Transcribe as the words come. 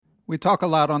We talk a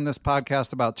lot on this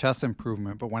podcast about chess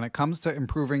improvement, but when it comes to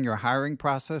improving your hiring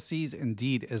processes,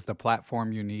 Indeed is the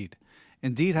platform you need.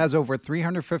 Indeed has over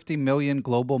 350 million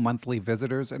global monthly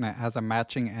visitors, and it has a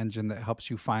matching engine that helps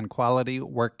you find quality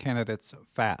work candidates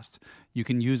fast. You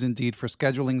can use Indeed for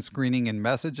scheduling, screening, and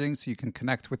messaging so you can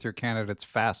connect with your candidates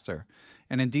faster.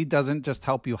 And Indeed doesn't just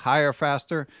help you hire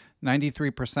faster.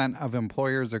 93% of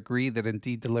employers agree that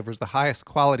Indeed delivers the highest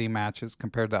quality matches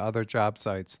compared to other job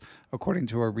sites, according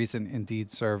to a recent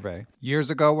Indeed survey. Years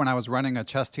ago, when I was running a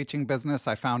chess teaching business,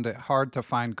 I found it hard to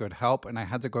find good help, and I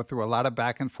had to go through a lot of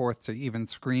back and forth to even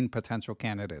screen potential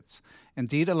candidates.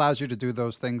 Indeed allows you to do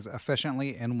those things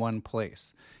efficiently in one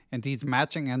place. Indeed's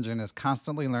matching engine is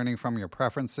constantly learning from your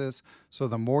preferences, so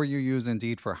the more you use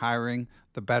Indeed for hiring,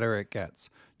 the better it gets.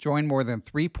 Join more than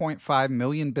 3.5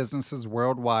 million businesses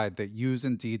worldwide that use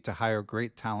Indeed to hire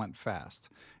great talent fast.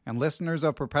 And listeners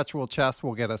of Perpetual Chess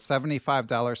will get a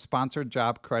 $75 sponsored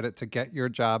job credit to get your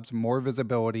jobs more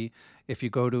visibility if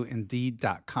you go to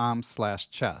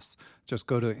Indeed.com/chess. Just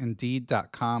go to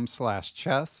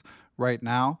Indeed.com/chess right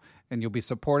now, and you'll be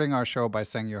supporting our show by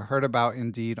saying you heard about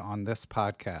Indeed on this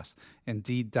podcast.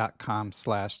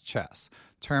 Indeed.com/chess.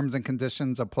 Terms and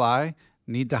conditions apply.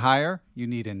 Need to hire? You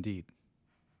need Indeed.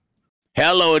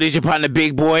 Hello, it is your partner,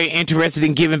 Big Boy, interested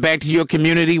in giving back to your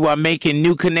community while making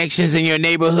new connections in your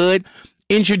neighborhood?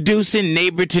 Introducing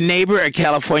Neighbor to Neighbor, a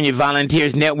California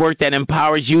volunteers network that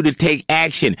empowers you to take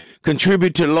action,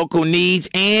 contribute to local needs,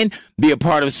 and be a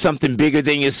part of something bigger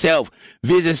than yourself.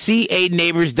 Visit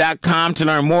ca-neighbors.com to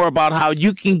learn more about how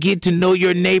you can get to know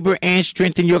your neighbor and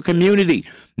strengthen your community.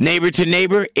 Neighbor to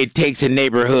Neighbor, it takes a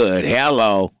neighborhood.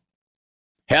 Hello,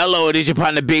 it is your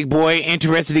partner, Big Boy,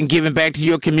 interested in giving back to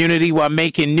your community while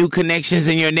making new connections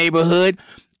in your neighborhood?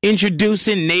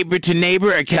 Introducing Neighbor to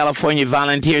Neighbor, a California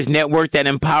volunteers network that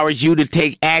empowers you to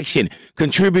take action,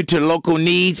 contribute to local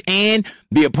needs, and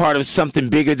be a part of something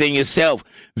bigger than yourself.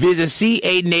 Visit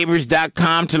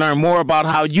ca-neighbors.com to learn more about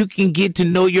how you can get to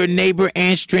know your neighbor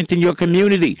and strengthen your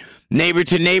community. Neighbor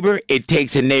to Neighbor, it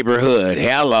takes a neighborhood.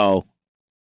 Hello.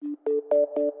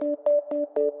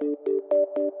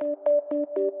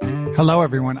 Hello,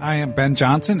 everyone. I am Ben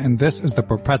Johnson, and this is the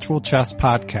Perpetual Chess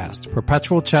Podcast.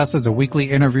 Perpetual Chess is a weekly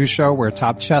interview show where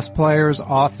top chess players,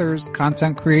 authors,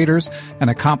 content creators, and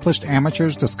accomplished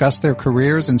amateurs discuss their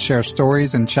careers and share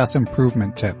stories and chess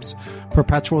improvement tips.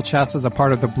 Perpetual Chess is a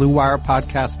part of the Blue Wire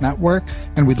Podcast Network,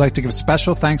 and we'd like to give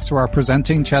special thanks to our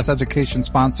presenting chess education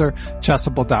sponsor,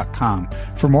 Chessable.com.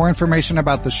 For more information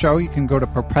about the show, you can go to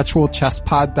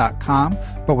perpetualchesspod.com.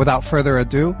 But without further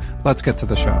ado, let's get to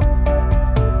the show.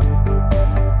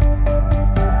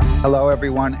 Hello,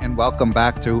 everyone, and welcome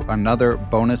back to another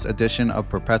bonus edition of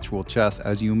Perpetual Chess.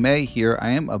 As you may hear,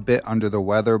 I am a bit under the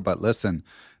weather, but listen,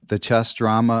 the chess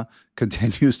drama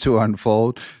continues to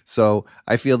unfold, so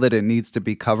I feel that it needs to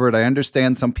be covered. I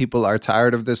understand some people are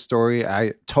tired of this story.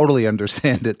 I totally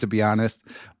understand it, to be honest,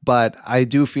 but I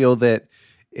do feel that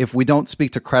if we don't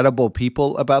speak to credible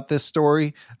people about this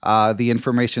story, the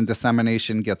information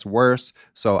dissemination gets worse.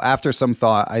 So after some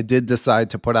thought, I did decide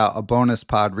to put out a bonus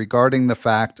pod regarding the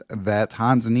fact that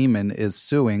Hans Niemann is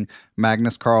suing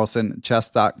Magnus Carlsen,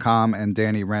 Chess.com, and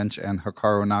Danny Rensch and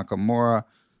Hikaru Nakamura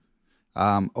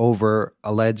over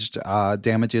alleged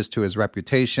damages to his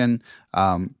reputation,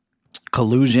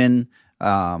 collusion,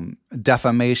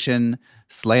 defamation,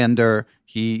 slander.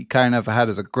 He kind of had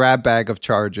as a grab bag of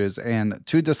charges. And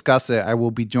to discuss it, I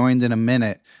will be joined in a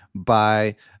minute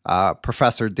by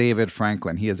Professor David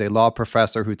Franklin. He is a law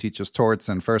professor who teaches torts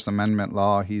and First Amendment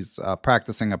law. He's a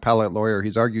practicing appellate lawyer.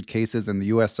 He's argued cases in the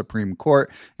U.S. Supreme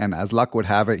Court. And as luck would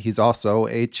have it, he's also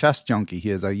a chess junkie.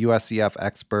 He is a USCF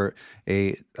expert,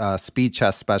 a speed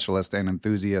chess specialist and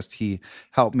enthusiast. He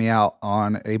helped me out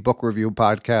on a book review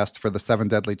podcast for the 7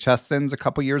 Deadly Chess Sins a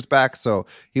couple years back. So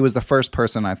he was the first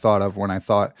person I thought of when I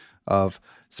thought of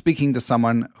speaking to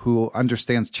someone who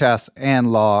understands chess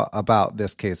and law about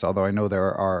this case, although I know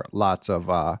there are lots of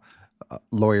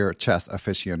lawyer chess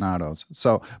aficionados.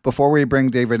 So before we bring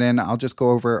David in, I'll just go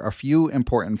over a few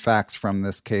important facts from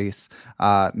this case.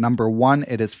 Number one,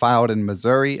 it is filed in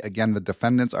Missouri. Again, the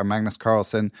defendants are Magnus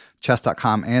Carlsen,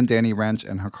 Chess.com, and Danny Rensch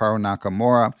and Hikaru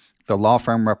Nakamura. The law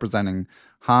firm representing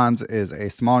Hans is a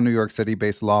small New York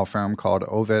City-based law firm called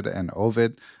Ovid and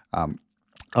Ovid.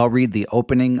 I'll read the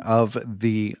opening of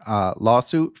the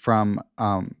lawsuit from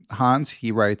Hans.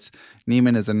 He writes,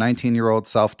 Niemann is a 19-year-old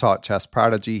self-taught chess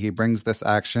prodigy. He brings this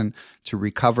action to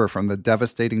recover from the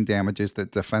devastating damages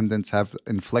that defendants have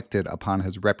inflicted upon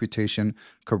his reputation,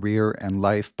 career, and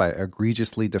life by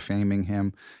egregiously defaming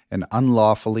him and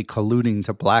unlawfully colluding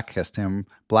to blacklist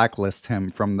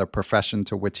him from the profession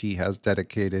to which he has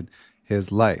dedicated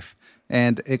his life.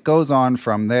 And it goes on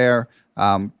from there.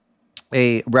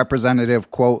 A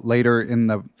representative quote later in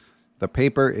the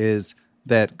paper is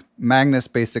that Magnus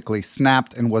basically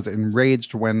snapped and was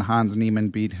enraged when Hans Niemann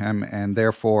beat him, and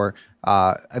therefore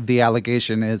the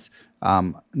allegation is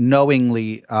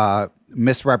knowingly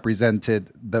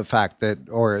misrepresented the fact that,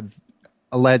 or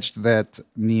alleged that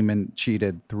Niemann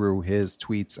cheated through his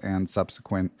tweets and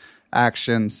subsequent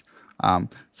actions.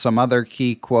 Some other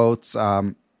key quotes.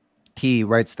 He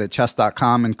writes that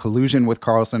Chess.com, in collusion with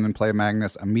Carlsen and Play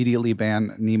Magnus, immediately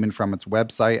banned Niemann from its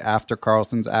website after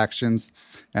Carlsen's actions,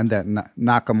 and that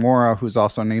Nakamura, who's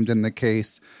also named in the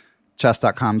case,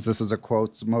 Chess.com's, this is a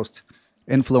quote, most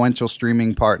influential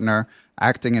streaming partner,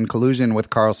 acting in collusion with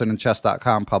Carlsen and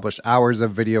Chess.com, published hours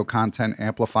of video content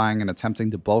amplifying and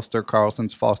attempting to bolster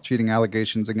Carlsen's false cheating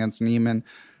allegations against Niemann.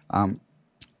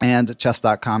 And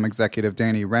Chess.com executive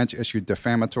Danny Rench issued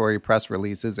defamatory press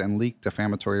releases and leaked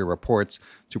defamatory reports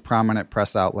to prominent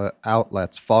press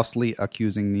outlets, falsely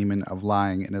accusing Niemann of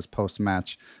lying in his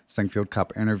post-match Sinkfield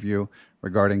Cup interview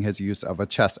regarding his use of a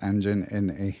chess engine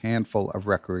in a handful of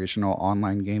recreational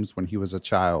online games when he was a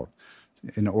child,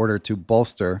 in order to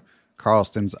bolster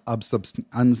Carlsen's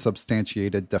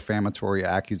unsubstantiated defamatory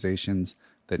accusations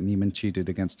that Niemann cheated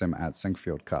against him at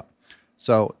Sinkfield Cup.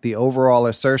 So the overall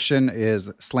assertion is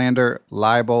slander,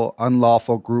 libel,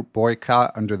 unlawful group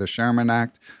boycott under the Sherman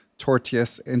Act,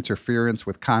 tortious interference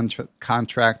with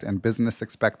contract and business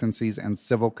expectancies, and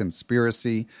civil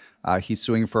conspiracy. He's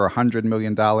suing for $100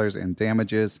 million in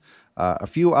damages. A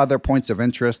few other points of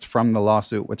interest from the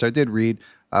lawsuit, which I did read.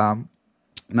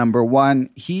 Number one,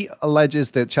 he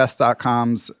alleges that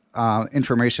Chess.com's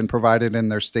information provided in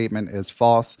their statement is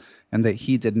false, and that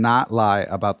he did not lie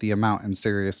about the amount and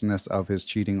seriousness of his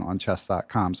cheating on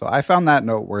Chess.com. So I found that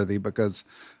noteworthy because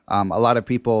a lot of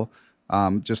people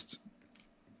I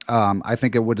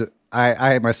think it would,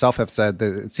 I myself have said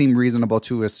that it seemed reasonable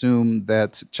to assume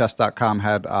that Chess.com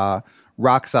had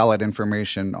rock solid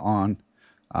information on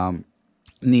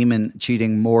Niemann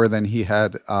cheating more than he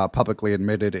had publicly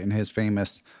admitted in his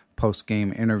famous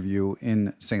post-game interview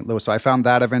in St. Louis. So I found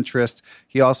that of interest.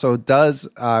 He also does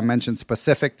mention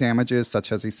specific damages,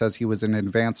 such as he says he was in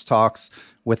advanced talks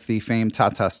with the famed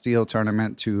Tata Steel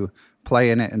tournament to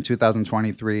play in it in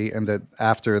 2023, and that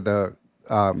after the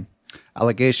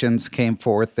allegations came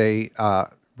forth, they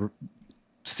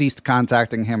ceased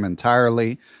contacting him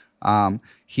entirely.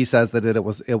 He says that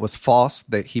it was false,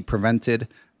 that he prevented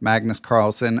Magnus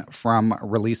Carlsen from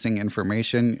releasing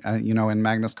information. In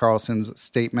Magnus Carlsen's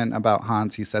statement about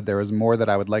Hans, he said, there is more that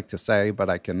I would like to say, but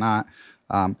I cannot.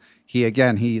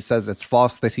 He says it's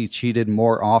false that he cheated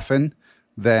more often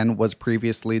than was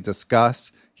previously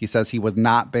discussed. He says he was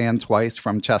not banned twice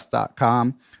from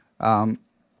Chess.com.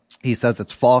 He says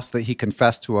it's false that he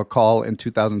confessed to a call in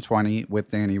 2020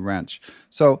 with Danny Rench.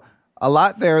 So a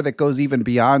lot there that goes even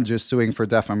beyond just suing for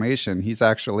defamation. He's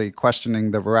actually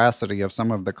questioning the veracity of some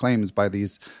of the claims by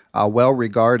these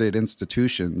well-regarded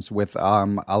institutions with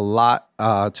a lot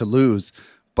to lose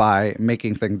by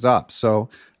making things up. So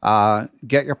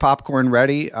get your popcorn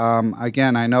ready.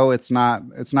 Again, I know it's not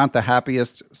the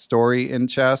happiest story in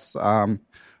chess,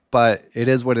 but it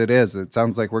is what it is. It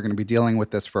sounds like we're going to be dealing with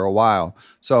this for a while.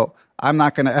 So I'm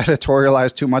not going to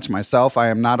editorialize too much myself. I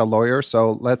am not a lawyer.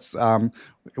 So let's,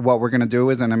 what we're going to do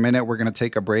is in a minute, we're going to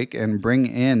take a break and bring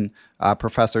in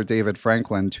Professor David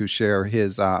Franklin to share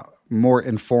his more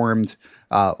informed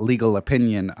legal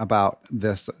opinion about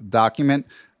this document.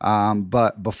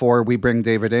 But before we bring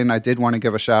David in, I did want to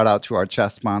give a shout out to our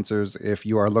chess sponsors. If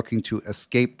you are looking to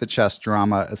escape the chess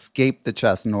drama, escape the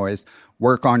chess noise,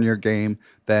 work on your game,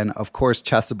 then of course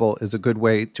Chessable is a good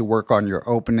way to work on your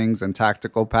openings and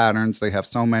tactical patterns. They have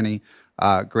so many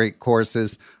great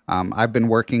courses. I've been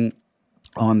working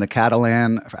on the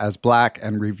Catalan as black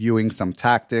and reviewing some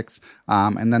tactics.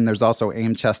 And then there's also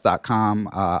aimchess.com.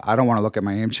 I don't want to look at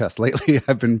my aim chess lately.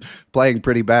 I've been playing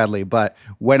pretty badly, but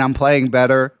when I'm playing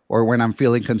better or when I'm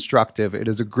feeling constructive, it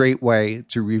is a great way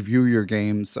to review your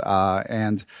games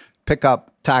and pick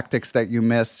up tactics that you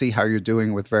miss, see how you're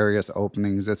doing with various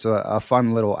openings. It's a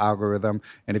fun little algorithm.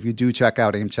 And if you do check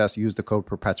out Aim Chess, use the code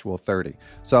Perpetual30.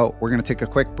 So we're going to take a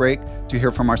quick break to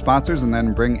hear from our sponsors and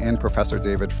then bring in Professor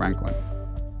David Franklin.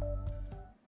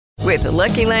 With the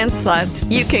Lucky Land Slots,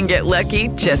 you can get lucky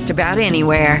just about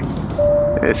anywhere.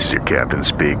 This is your captain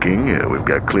speaking. We've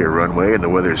got clear runway and the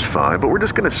weather's fine, but we're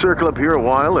just going to circle up here a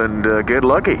while and get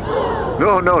lucky.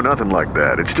 No, nothing like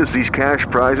that. It's just these cash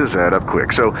prizes add up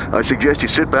quick. So I suggest you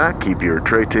sit back, keep your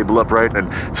tray table upright, and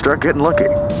start getting lucky.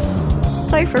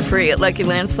 Play for free at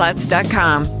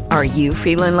LuckyLandSlots.com. Are you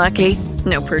feeling lucky?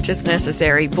 No purchase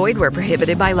necessary. Void where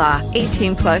prohibited by law.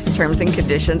 18 plus terms and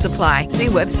conditions apply. See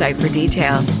website for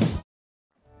details.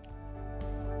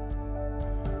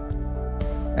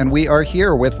 And we are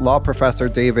here with law professor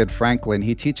David Franklin.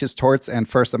 He teaches torts and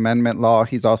First Amendment law.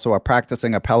 He's also a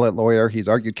practicing appellate lawyer. He's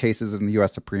argued cases in the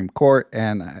U.S. Supreme Court,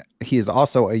 and he is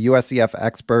also a USCF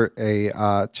expert,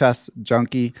 a chess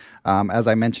junkie. As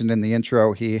I mentioned in the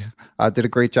intro, he did a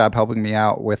great job helping me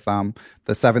out with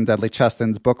the Seven Deadly Chess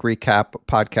Sins book recap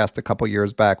podcast a couple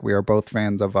years back. We are both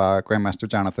fans of Grandmaster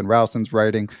Jonathan Rowson's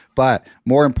writing, but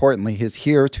more importantly, he's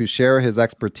here to share his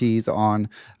expertise on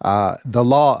the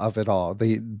law of it all,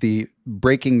 the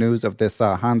breaking news of this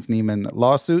Hans Niemann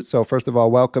lawsuit. So first of all,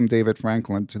 welcome David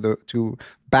Franklin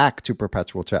back to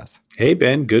Perpetual Chess. Hey,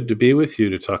 Ben, good to be with you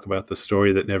to talk about the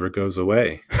story that never goes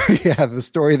away. Yeah, the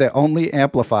story that only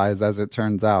amplifies, as it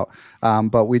turns out.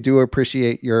 But we do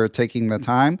appreciate your taking the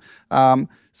time.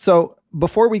 So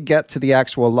before we get to the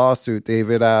actual lawsuit,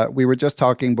 David, we were just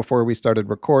talking before we started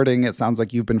recording. It sounds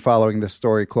like you've been following this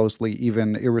story closely,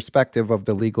 even irrespective of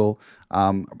the legal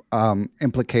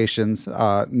implications,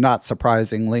 not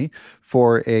surprisingly,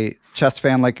 for a chess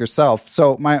fan like yourself.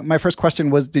 So my first question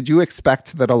was, did you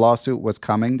expect that a lawsuit was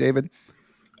coming, David?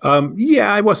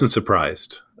 Yeah, I wasn't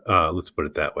surprised. Let's put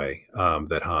it that way,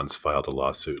 that Hans filed a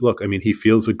lawsuit. Look, I mean, he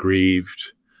feels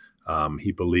aggrieved.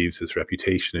 He believes his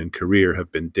reputation and career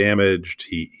have been damaged.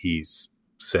 He's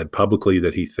said publicly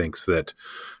that he thinks that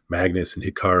Magnus and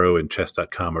Hikaru and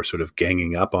Chess.com are sort of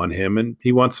ganging up on him, and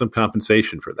he wants some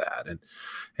compensation for that.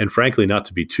 And frankly, not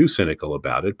to be too cynical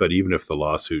about it, but even if the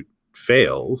lawsuit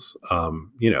fails,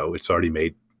 it's already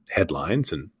made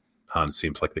headlines, and Hans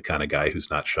seems like the kind of guy who's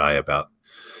not shy about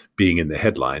being in the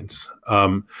headlines.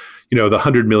 The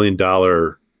 $100 million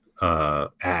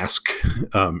ask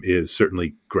is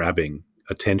certainly grabbing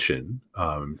attention.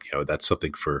 That's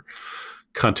something for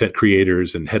content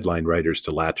creators and headline writers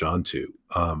to latch onto.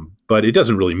 But it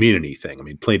doesn't really mean anything. I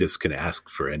mean, plaintiffs can ask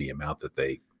for any amount that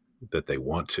they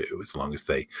want to, as long as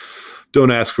they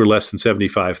don't ask for less than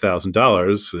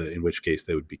 $75,000, in which case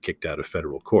they would be kicked out of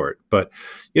federal court. But,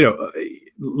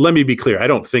 let me be clear. I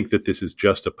don't think that this is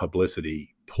just a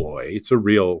publicity ploy. It's a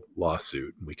real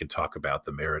lawsuit, and we can talk about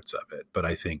the merits of it. But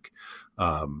I think,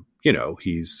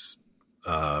 he's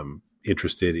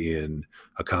interested in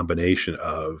a combination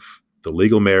of the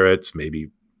legal merits, maybe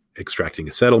extracting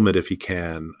a settlement if he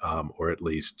can, or at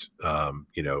least,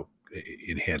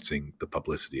 enhancing the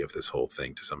publicity of this whole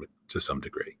thing to some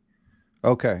degree.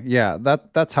 Okay. Yeah,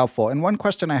 that's helpful. And one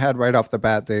question I had right off the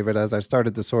bat, David, as I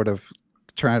started to sort of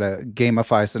try to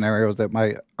gamify scenarios that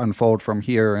might unfold from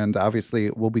here, and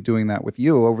obviously we'll be doing that with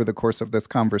you over the course of this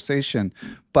conversation.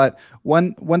 But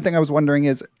one thing I was wondering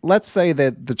is, let's say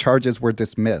that the charges were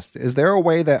dismissed. Is there a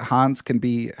way that Hans can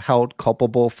be held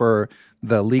culpable for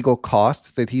the legal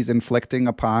cost that he's inflicting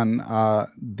upon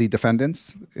the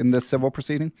defendants in this civil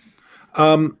proceeding?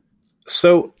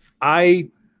 So I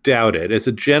doubt it. As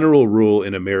a general rule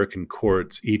in American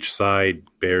courts, each side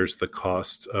bears the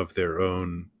costs of their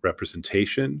own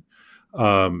representation.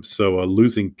 So a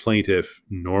losing plaintiff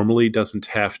normally doesn't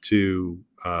have to,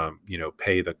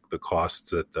 pay the costs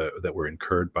that were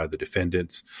incurred by the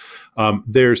defendants.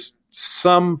 There's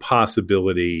some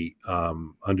possibility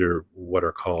under what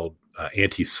are called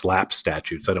anti-SLAPP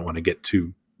statutes. I don't want to get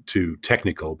too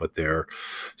technical, but they're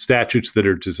statutes that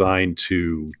are designed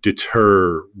to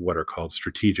deter what are called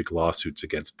strategic lawsuits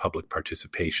against public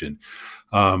participation.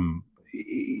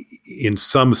 In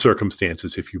some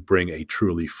circumstances, if you bring a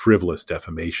truly frivolous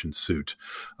defamation suit,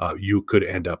 you could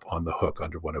end up on the hook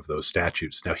under one of those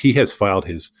statutes. Now, he has filed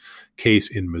his case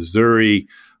in Missouri,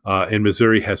 and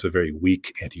Missouri has a very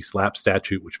weak anti-SLAPP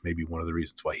statute, which may be one of the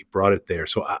reasons why he brought it there.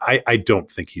 So I don't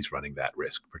think he's running that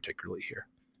risk particularly here.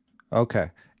 Okay.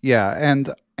 Yeah,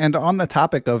 and on the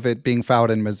topic of it being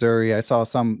filed in Missouri, I saw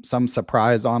some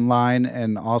surprise online,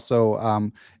 and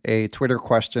also a Twitter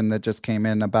question that just came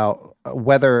in about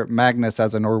whether Magnus,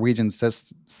 as a Norwegian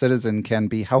citizen, can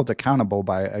be held accountable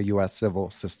by a U.S.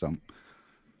 civil system.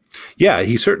 Yeah,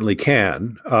 he certainly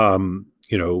can.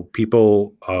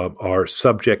 People are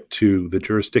subject to the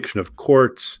jurisdiction of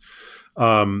courts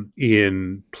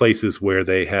in places where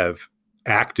they have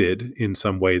acted in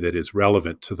some way that is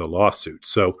relevant to the lawsuit.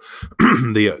 So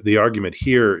the argument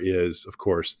here is, of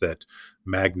course, that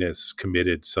Magnus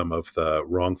committed some of the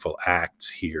wrongful acts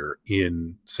here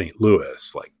in St.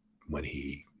 Louis, like when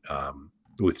he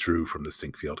withdrew from the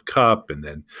Sinkfield Cup. And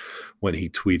then when he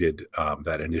tweeted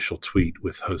that initial tweet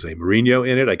with Jose Mourinho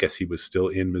in it, I guess he was still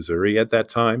in Missouri at that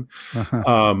time.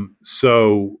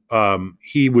 So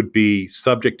he would be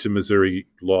subject to Missouri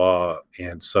law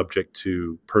and subject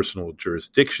to personal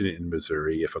jurisdiction in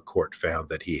Missouri if a court found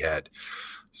that he had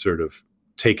sort of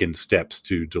taken steps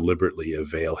to deliberately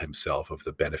avail himself of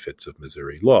the benefits of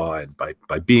Missouri law. And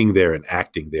by being there and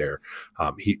acting there,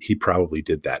 he probably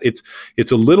did that.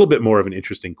 It's a little bit more of an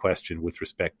interesting question with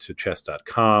respect to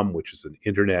chess.com, which is an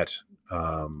internet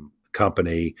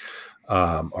company.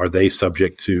 Are they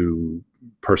subject to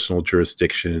personal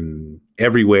jurisdiction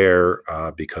everywhere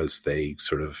because they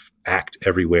sort of act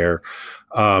everywhere?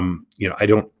 I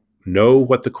don't know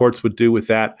what the courts would do with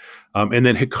that. And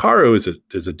then Hikaru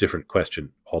is a different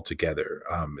question altogether.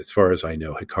 As far as I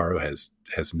know, Hikaru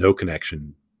has no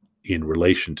connection in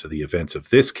relation to the events of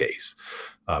this case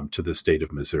to the state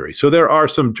of Missouri. So there are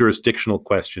some jurisdictional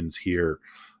questions here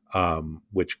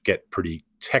which get pretty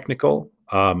technical.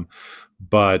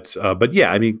 But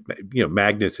yeah, I mean,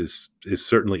 Magnus is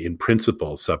certainly in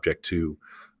principle subject to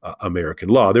American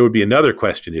law. There would be another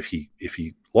question if he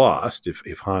lost,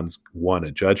 if Hans won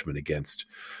a judgment against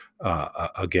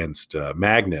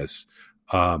Magnus,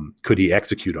 could he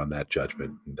execute on that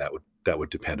judgment? That would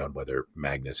depend on whether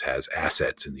Magnus has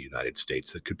assets in the United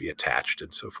States that could be attached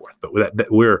and so forth. But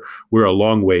we're a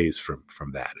long ways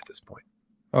from that at this point.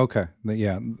 Okay.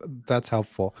 Yeah, that's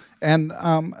helpful. And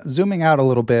zooming out a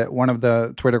little bit, one of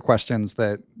the Twitter questions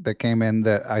that came in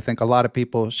that I think a lot of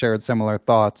people shared similar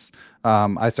thoughts.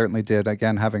 I certainly did,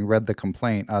 again, having read the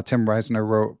complaint. Tim Reisner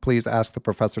wrote, please ask the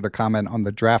professor to comment on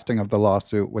the drafting of the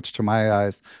lawsuit, which to my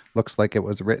eyes looks like it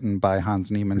was written by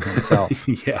Hans Niemann himself.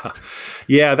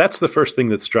 Yeah, that's the first thing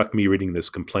that struck me reading this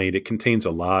complaint. It contains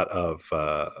a lot of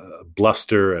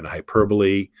bluster and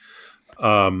hyperbole.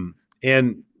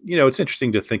 And it's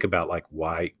interesting to think about like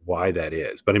why that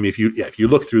is. But I mean, if you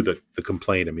look through the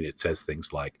complaint, I mean, it says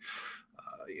things like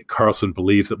Carlsen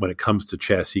believes that when it comes to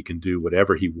chess, he can do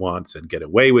whatever he wants and get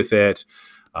away with it.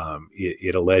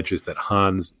 It alleges that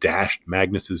Hans dashed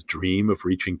Magnus's dream of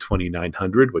reaching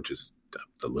 2,900, which is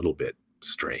a little bit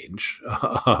strange.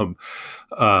 And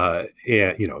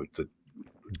it's a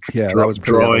that was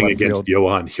drawing against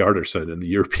Johan Hjartarson in the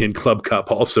European Club Cup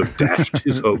also dashed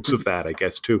his hopes of that, I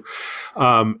guess, too.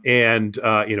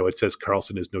 It says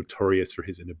Carlsen is notorious for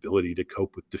his inability to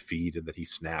cope with defeat and that he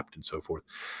snapped and so forth.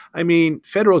 I mean,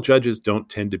 federal judges don't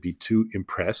tend to be too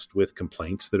impressed with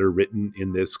complaints that are written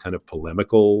in this kind of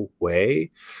polemical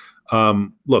way.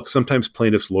 Look, sometimes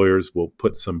plaintiffs' lawyers will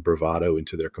put some bravado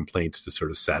into their complaints to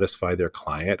sort of satisfy their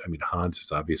client. I mean, Hans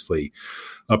is obviously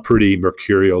a pretty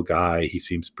mercurial guy. He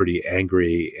seems pretty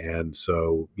angry. And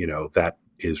so, that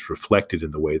is reflected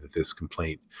in the way that this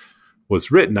complaint was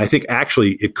written. I think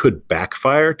actually it could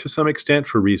backfire to some extent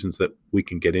for reasons that we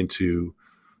can get into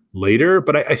later.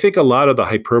 But I think a lot of the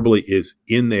hyperbole is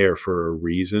in there for a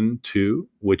reason too,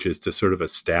 which is to sort of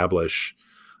establish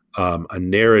a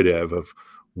narrative of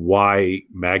why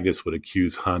Magnus would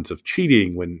accuse Hans of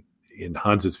cheating when, in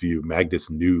Hans's view, Magnus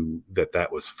knew that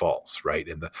was false, right?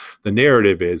 And the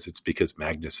narrative is it's because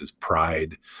Magnus's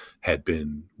pride had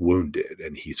been wounded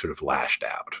and he sort of lashed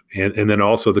out. And then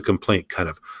also the complaint kind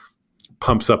of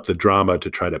pumps up the drama to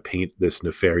try to paint this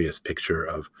nefarious picture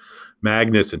of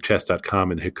Magnus and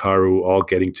chess.com and Hikaru all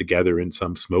getting together in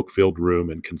some smoke-filled room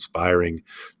and conspiring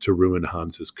to ruin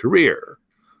Hans's career.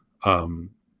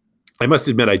 I must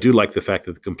admit, I do like the fact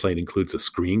that the complaint includes a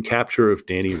screen capture of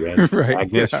Danny Wren and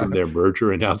Magnus from their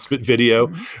merger announcement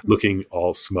video, looking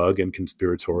all smug and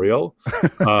conspiratorial.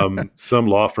 Some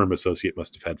law firm associate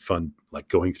must have had fun, like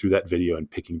going through that video and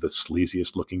picking the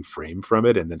sleaziest looking frame from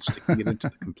it and then sticking it into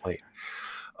the complaint.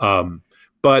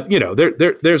 But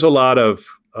there's a lot of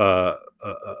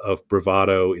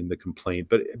bravado in the complaint.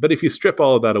 But if you strip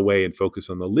all of that away and focus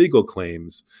on the legal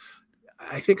claims,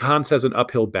 I think Hans has an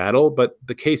uphill battle, but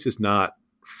the case is not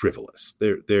frivolous.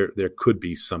 There could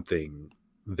be something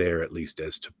there, at least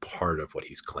as to part of what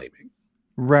he's claiming.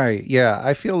 Right. Yeah.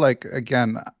 I feel like,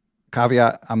 again,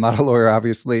 caveat, I'm not a lawyer,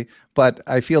 obviously, but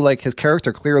I feel like his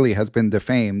character clearly has been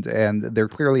defamed and there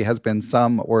clearly has been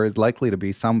some, or is likely to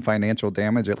be some financial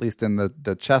damage, at least in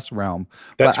the chess realm.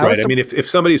 That's right. I mean, if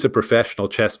somebody's a professional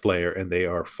chess player and they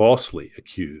are falsely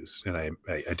accused, and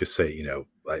I just say,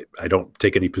 I don't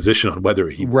take any position on whether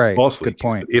he was falsely accused. Good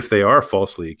point. If they are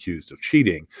falsely accused of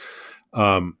cheating,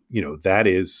 that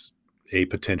is a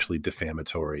potentially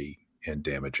defamatory and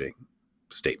damaging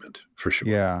statement for sure.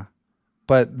 Yeah.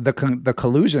 But the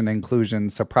collusion inclusion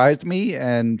surprised me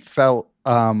and felt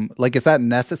like, is that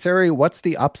necessary? What's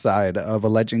the upside of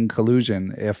alleging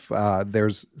collusion if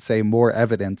there's, say, more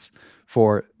evidence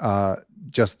for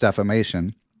just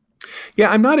defamation. Yeah,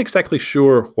 I'm not exactly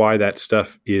sure why that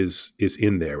stuff is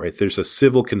in there, right? There's a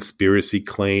civil conspiracy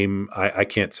claim. I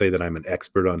can't say that I'm an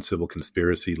expert on civil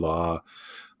conspiracy law,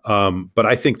 but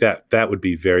I think that would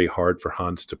be very hard for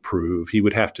Hans to prove. He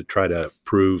would have to try to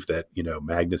prove that,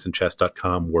 Magnus and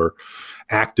Chess.com were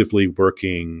actively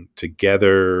working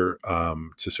together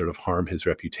to sort of harm his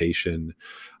reputation.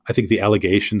 I think the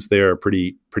allegations there are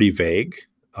pretty vague.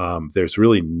 There's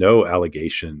really no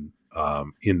allegation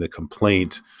in the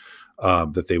complaint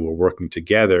that they were working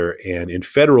together. And in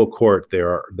federal court,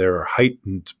 there are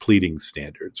heightened pleading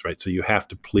standards, right? So you have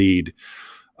to plead,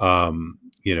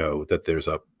 that there's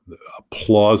a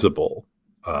plausible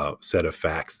set of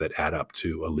facts that add up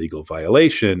to a legal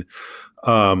violation.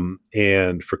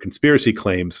 And for conspiracy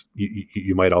claims,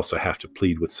 you might also have to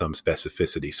plead with some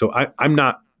specificity. So I'm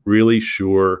not really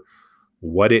sure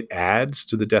what it adds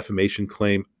to the defamation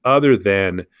claim, other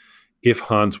than if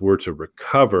Hans were to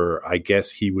recover, I guess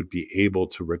he would be able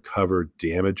to recover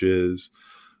damages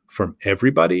from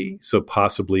everybody. So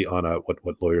possibly on a what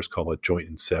lawyers call a joint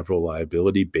and several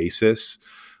liability basis.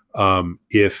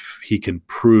 If he can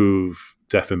prove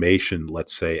defamation,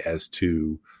 let's say, as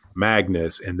to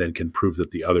Magnus, and then can prove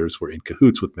that the others were in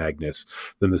cahoots with Magnus,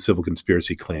 then the civil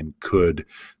conspiracy claim could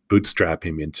bootstrap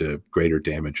him into greater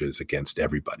damages against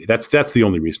everybody. That's the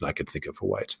only reason I could think of for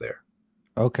why it's there.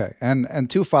 Okay. And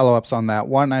two follow-ups on that.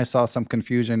 One, I saw some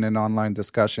confusion in online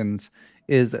discussions.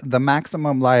 Is the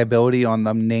maximum liability on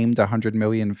the named 100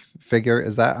 million figure,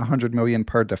 is that 100 million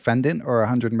per defendant or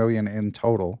 100 million in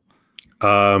total?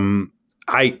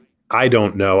 I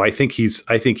don't know. I think he's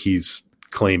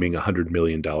claiming $100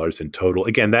 million in total.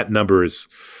 Again, that number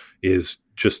is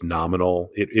just nominal.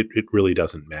 It really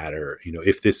doesn't matter.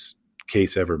 If this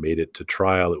case ever made it to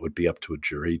trial, it would be up to a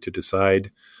jury to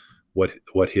decide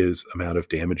what his amount of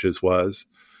damages was.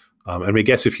 I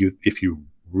guess if you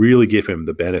really give him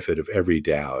the benefit of every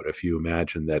doubt, if you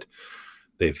imagine that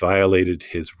they violated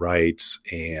his rights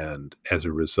and as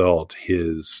a result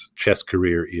his chess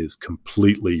career is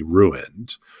completely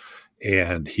ruined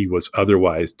and he was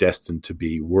otherwise destined to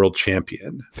be world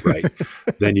champion, right?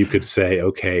 Then you could say,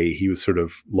 okay, he was sort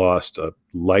of lost a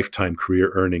lifetime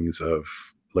career earnings of,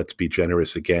 let's be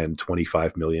generous again,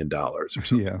 $25 million or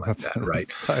something like that, right?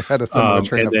 I had a similar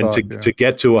train of thought. To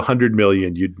get to 100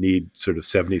 million, you'd need sort of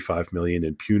 75 million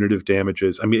in punitive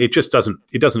damages. It just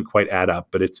doesn't quite add up,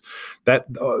 but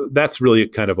that's really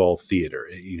kind of all theater.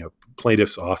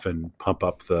 Plaintiffs often pump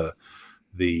up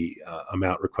the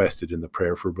amount requested in the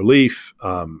prayer for relief,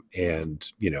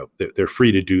 and they're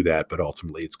free to do that, but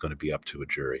ultimately it's going to be up to a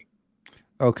jury.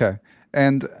 Okay.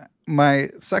 And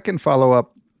my second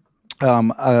follow-up,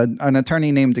 an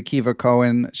attorney named Akiva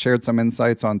Cohen shared some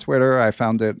insights on Twitter. I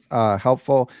found it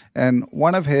helpful. And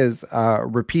one of his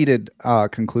repeated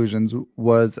conclusions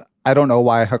was, I don't know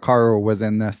why Hikaru was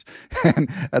in this.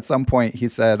 And at some point he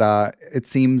said, it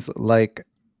seems like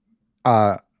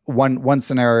one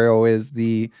scenario is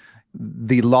the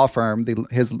law firm,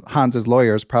 Hans's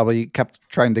lawyers probably kept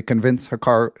trying to convince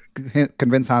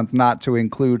Hans not to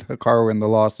include Hikaru in the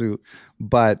lawsuit,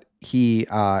 but he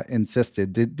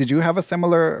insisted. Did you have a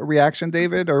similar reaction,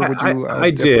 David, or would you? I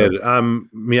did.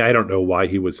 I don't know why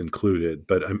he was included,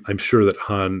 but I'm sure that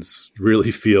Hans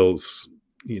really feels,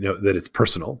 that it's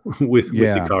personal with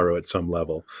Hikaru at some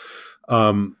level.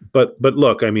 But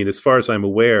look, as far as I'm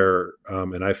aware,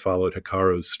 and I followed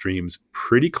Hikaru's streams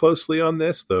pretty closely on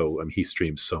this, though he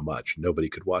streams so much, nobody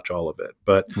could watch all of it.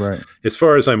 But right. As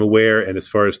far as I'm aware, and as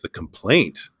far as the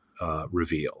complaint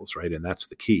reveals, right, and that's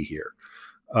the key here,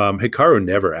 Hikaru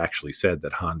never actually said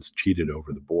that Hans cheated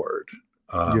over the board.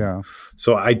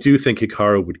 So I do think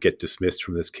Hikaru would get dismissed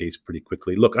from this case pretty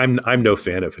quickly. Look, I'm no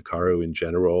fan of Hikaru in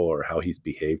general or how he's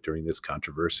behaved during this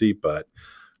controversy, but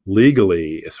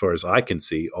legally, as far as I can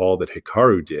see, all that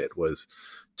Hikaru did was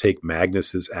take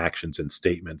Magnus's actions and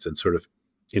statements and sort of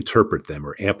interpret them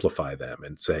or amplify them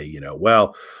and say,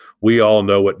 well, we all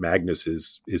know what Magnus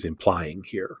is implying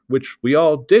here, which we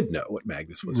all did know what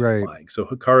Magnus was implying. So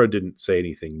Hikaru didn't say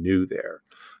anything new there,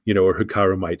 or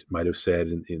Hikaru might have said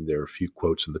in there are a few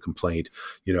quotes in the complaint,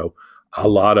 a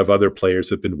lot of other players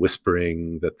have been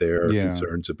whispering that there are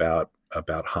concerns about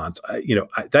Hans.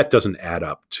 That doesn't add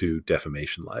up to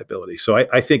defamation liability. So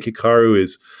I think Hikaru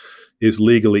is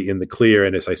legally in the clear.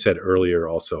 And as I said earlier,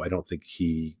 also, I don't think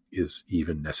he is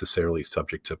even necessarily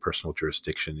subject to personal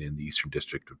jurisdiction in the Eastern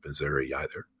District of Missouri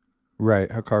either. Right.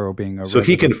 Hikaru being a So resident.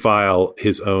 he can file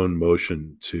his own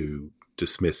motion to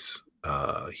dismiss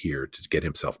here to get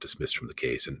himself dismissed from the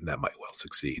case. And that might well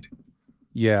succeed.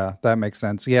 Yeah, that makes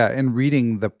sense. Yeah. In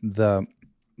reading the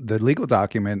legal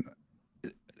document,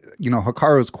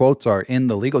 Hikaru's quotes are in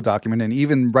the legal document, and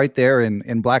even right there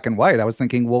in black and white, I was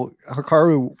thinking, well,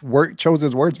 Hikaru chose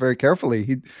his words very carefully.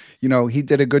 He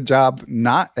did a good job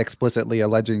not explicitly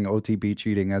alleging OTB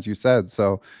cheating, as you said.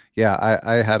 So yeah,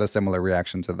 I had a similar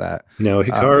reaction to that. No,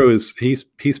 Hikaru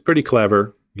he's pretty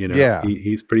clever. Yeah.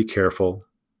 He's pretty careful.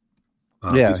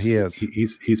 He is.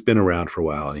 He's been around for a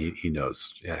while, and he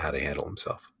knows how to handle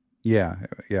himself. Yeah,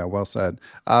 well said.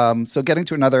 So getting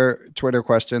to another Twitter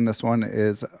question, this one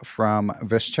is from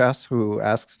Vishchess, who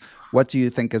asks, what do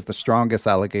you think is the strongest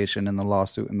allegation in the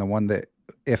lawsuit, and the one that,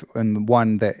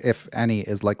 if any,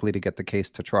 is likely to get the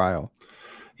case to trial?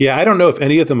 Yeah, I don't know if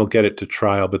any of them will get it to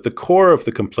trial, but the core of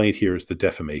the complaint here is the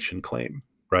defamation claim,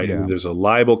 right? Yeah. I mean, there's a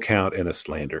libel count and a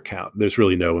slander count. There's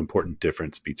really no important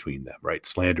difference between them, right?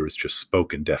 Slander is just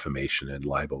spoken defamation, and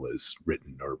libel is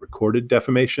written or recorded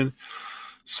defamation.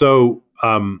 So,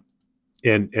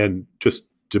 and just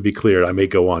to be clear, I may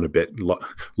go on a bit.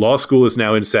 Law school is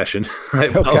now in session. I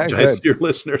apologize to your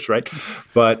listeners, right?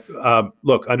 But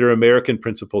look, under American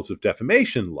principles of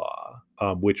defamation law,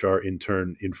 which are in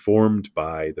turn informed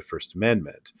by the First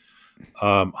Amendment,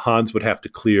 Hans would have to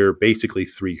clear basically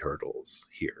 3 hurdles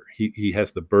here. He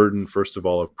has the burden, first of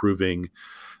all, of proving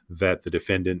that the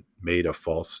defendant made a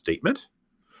false statement.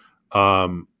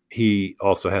 He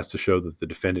also has to show that the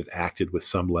defendant acted with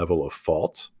some level of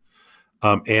fault,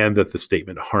 and that the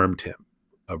statement harmed him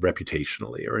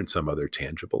reputationally or in some other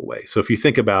tangible way. So if you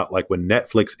think about like when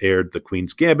Netflix aired the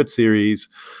Queen's Gambit series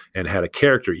and had a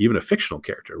character, even a fictional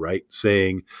character, right,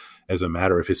 saying as a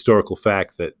matter of historical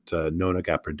fact that Nona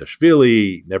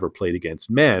Gapardashvili never played against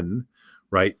men,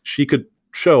 right, she could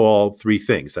show all 3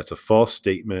 things. That's a false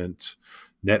statement.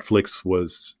 Netflix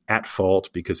was at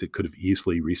fault because it could have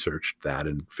easily researched that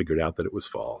and figured out that it was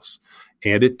false.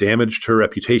 And it damaged her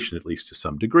reputation, at least to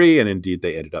some degree. And indeed,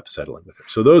 they ended up settling with her.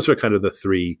 So those are kind of the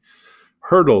 3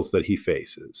 hurdles that he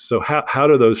faces. So how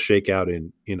do those shake out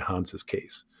in Hans's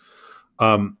case?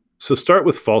 So start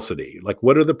with falsity. Like,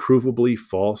 what are the provably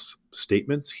false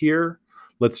statements here?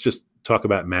 Let's just talk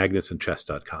about Magnus and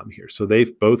Chess.com here. So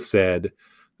they've both said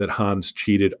that Hans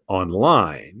cheated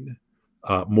online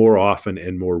more often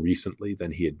and more recently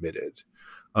than he admitted.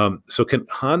 So can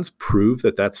Hans prove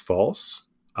that that's false?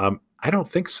 I don't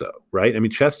think so, right? I mean,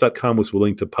 Chess.com was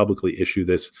willing to publicly issue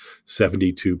this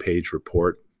 72-page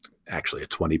report, actually a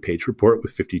 20-page report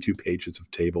with 52 pages of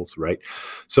tables, right?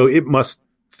 So it must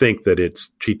think that its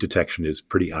cheat detection is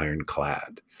pretty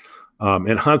ironclad.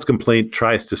 And Hans' complaint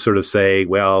tries to sort of say,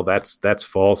 well, that's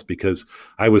false because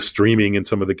I was streaming in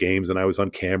some of the games and I was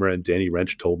on camera and Danny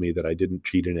Wrench told me that I didn't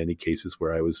cheat in any cases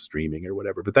where I was streaming or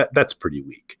whatever. But that's pretty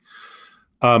weak.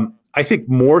 I think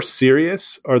more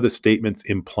serious are the statements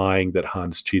implying that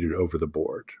Hans cheated over the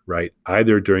board, right?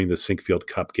 Either during the Sinkfield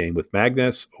Cup game with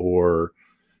Magnus or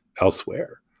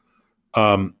elsewhere.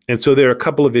 And so there are a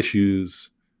couple of issues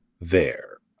there.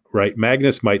 Right.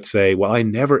 Magnus might say, well, I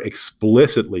never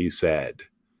explicitly said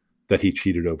that he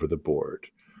cheated over the board.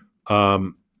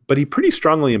 But he pretty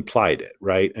strongly implied it.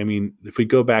 Right. I mean, if we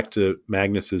go back to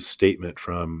Magnus's statement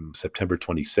from September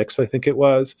 26th, I think it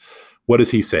was, what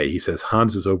does he say? He says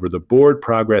Hans is over the board.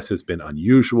 Progress has been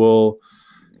unusual.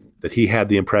 That he had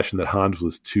the impression that Hans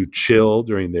was too chill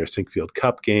during their Sinkfield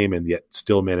Cup game and yet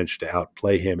still managed to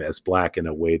outplay him as black in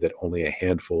a way that only a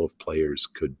handful of players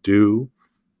could do.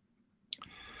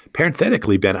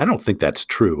 Parenthetically, Ben, I don't think that's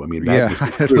true. I mean, Magnus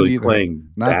was really playing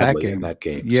badly in that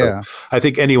game. Yeah. So I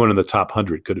think anyone in the top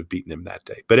 100 could have beaten him that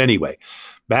day. But anyway,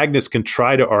 Magnus can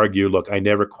try to argue, look, I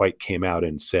never quite came out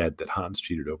and said that Hans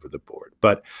cheated over the board.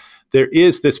 But there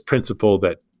is this principle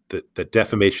that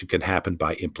defamation can happen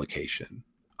by implication.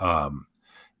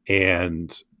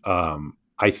 And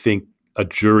I think a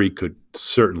jury could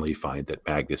certainly find that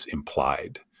Magnus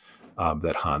implied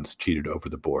that Hans cheated over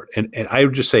the board. And I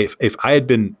would just say, if I had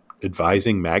been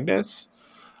advising Magnus,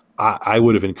 I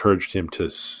would have encouraged him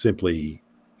to simply,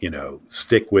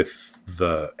 stick with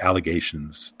the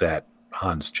allegations that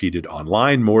Hans cheated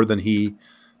online more than he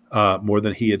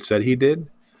had said he did.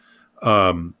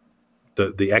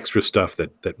 The extra stuff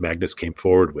that Magnus came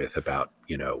forward with about,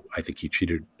 I think he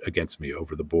cheated against me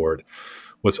over the board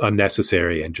was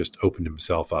unnecessary and just opened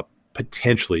himself up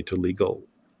potentially to legal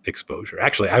exposure.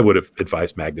 Actually, I would have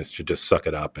advised Magnus to just suck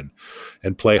it up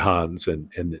and play Hans,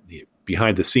 and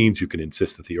behind the scenes, you can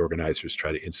insist that the organizers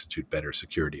try to institute better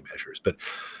security measures.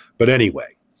 But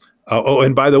anyway,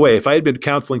 and by the way, if I had been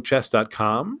counseling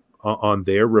Chess.com on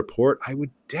their report, I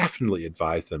would definitely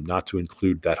advise them not to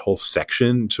include that whole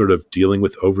section sort of dealing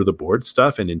with over the board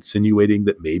stuff and insinuating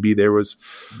that maybe there was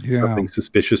something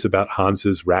suspicious about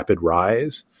Hans's rapid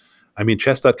rise. I mean,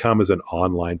 chess.com is an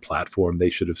online platform. They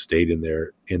should have stayed in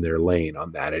their lane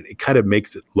on that. And it kind of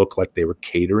makes it look like they were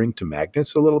catering to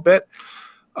Magnus a little bit.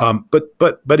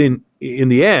 But in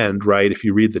the end, right, if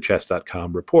you read the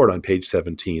chess.com report on page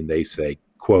 17, they say,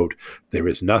 quote, "There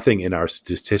is nothing in our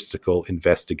statistical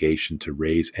investigation to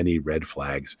raise any red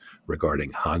flags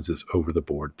regarding Hans's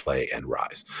over-the-board play and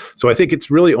rise." So I think it's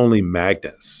really only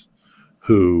Magnus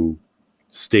who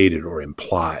stated or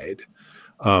implied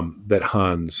that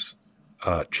Hans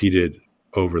cheated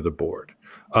over the board.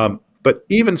 But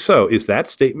even so, is that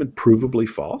statement provably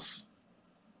false?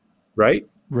 Right?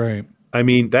 Right. I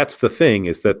mean, that's the thing,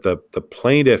 is that the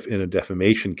plaintiff in a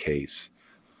defamation case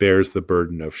bears the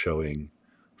burden of showing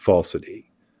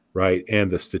falsity, right? And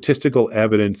the statistical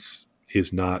evidence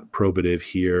is not probative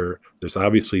here. There's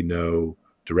obviously no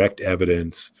direct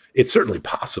evidence. It's certainly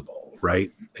possible,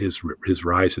 right? His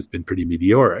rise has been pretty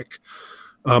meteoric,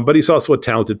 but he's also a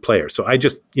talented player. So I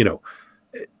just,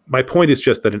 my point is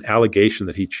just that an allegation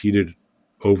that he cheated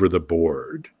over the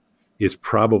board is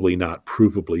probably not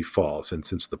provably false. And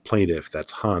since the plaintiff,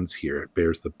 that's Hans here,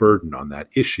 bears the burden on that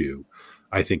issue,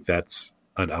 I think that's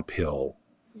an uphill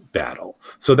battle.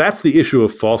 So that's the issue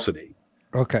of falsity.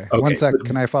 Okay. 1 sec.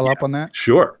 Can I follow up on that?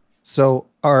 Sure. So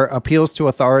are appeals to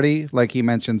authority, like he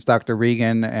mentions Dr.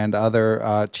 Regan and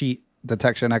other cheat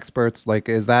detection experts, like,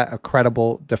 is that a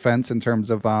credible defense in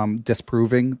terms of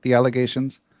disproving the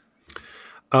allegations?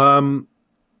 No,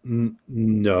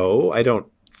 I don't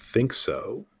think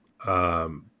so.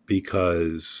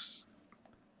 Because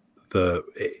the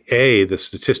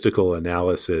statistical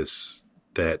analysis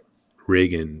that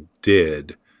Reagan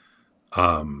did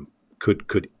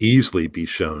could easily be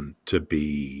shown to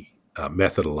be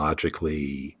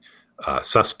methodologically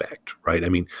suspect, right? I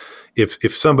mean,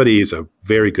 if somebody is a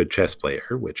very good chess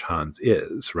player, which Hans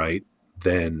is, right,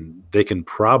 then they can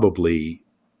probably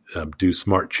do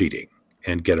smart cheating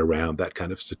and get around that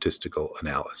kind of statistical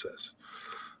analysis.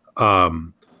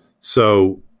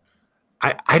 So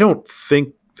I don't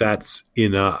think that's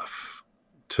enough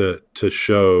to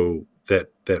show that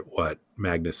what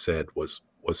Magnus said was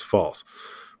false.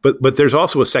 But there's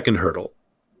also a second hurdle,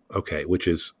 okay, which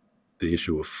is the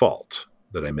issue of fault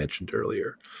that I mentioned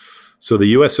earlier. So the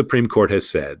U.S. Supreme Court has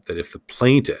said that if the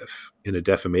plaintiff in a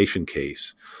defamation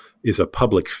case is a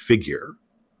public figure,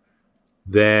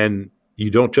 then you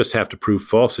don't just have to prove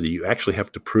falsity, you actually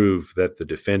have to prove that the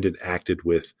defendant acted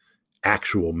with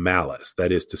actual malice,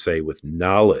 that is to say, with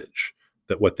knowledge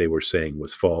that what they were saying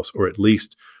was false, or at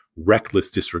least reckless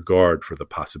disregard for the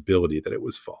possibility that it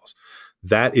was false.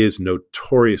 That is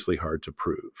notoriously hard to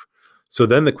prove. So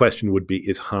then the question would be,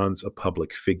 is Hans a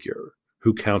public figure?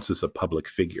 Who counts as a public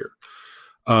figure?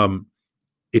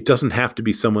 It doesn't have to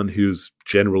be someone who's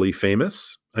generally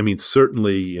famous. I mean,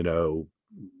 certainly,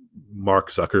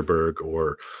 Mark Zuckerberg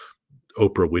or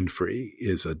Oprah Winfrey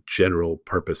is a general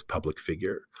purpose public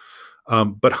figure.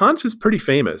 But Hans is pretty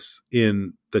famous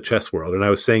in the chess world. And I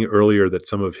was saying earlier that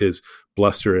some of his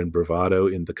bluster and bravado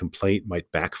in the complaint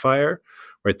might backfire,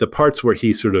 right? The parts where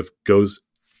he sort of goes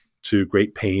to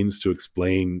great pains to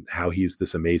explain how he's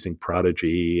this amazing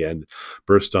prodigy and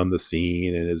burst on the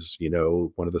scene and is,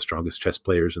 one of the strongest chess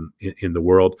players in the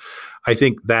world. I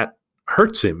think that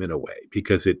hurts him in a way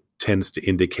because it tends to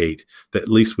indicate that at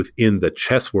least within the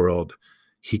chess world,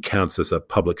 he counts as a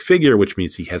public figure, which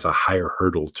means he has a higher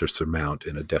hurdle to surmount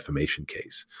in a defamation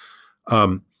case.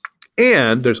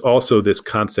 And there's also this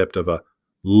concept of a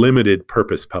limited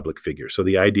purpose public figure. So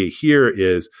the idea here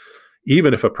is,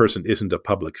 even if a person isn't a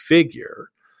public figure,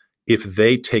 if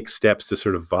they take steps to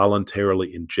sort of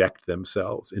voluntarily inject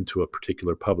themselves into a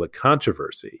particular public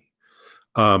controversy,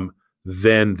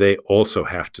 then they also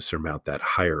have to surmount that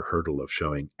higher hurdle of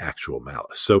showing actual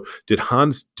malice. So did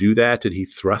Hans do that? Did he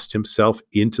thrust himself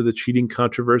into the cheating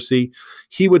controversy?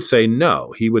 He would say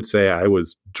no. He would say, I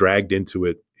was dragged into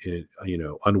it,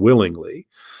 unwillingly.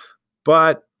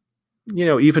 But,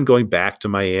 even going back to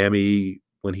Miami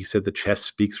when he said the chess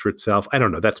speaks for itself, I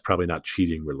don't know, that's probably not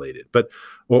cheating related. But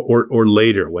or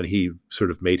later when he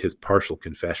sort of made his partial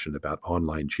confession about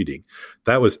online cheating,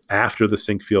 that was after the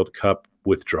Sinkfield Cup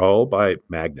withdrawal by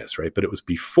Magnus, right? But it was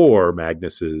before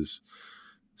Magnus's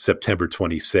September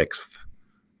 26th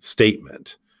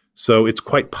statement. So it's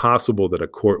quite possible that a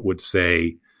court would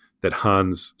say that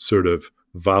Hans sort of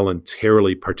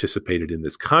voluntarily participated in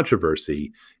this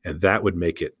controversy, and that would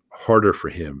make it harder for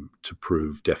him to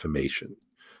prove defamation,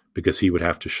 because he would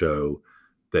have to show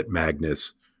that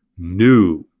Magnus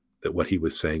knew that what he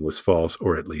was saying was false,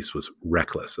 or at least was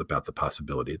reckless about the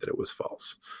possibility that it was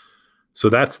false. So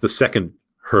that's the second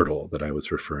hurdle that I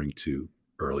was referring to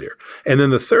earlier. And then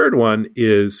the third one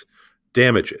is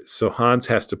damages. So Hans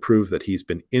has to prove that he's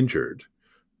been injured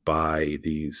by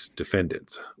these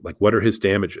defendants. Like, what are his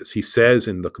damages? He says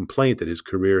in the complaint that his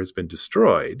career has been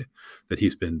destroyed, that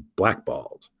he's been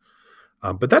blackballed.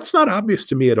 But that's not obvious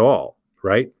to me at all,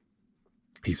 right?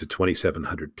 He's a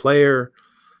 2,700 player.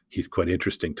 He's quite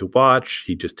interesting to watch.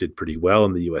 He just did pretty well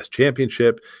in the U.S.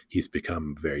 Championship. He's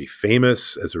become very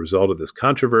famous as a result of this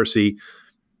controversy.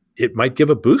 It might give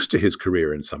a boost to his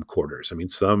career in some quarters. I mean,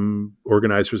 some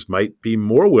organizers might be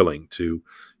more willing to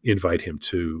invite him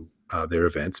to their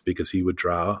events because he would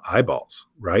draw eyeballs,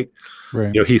 right?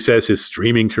 Right. He says his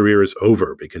streaming career is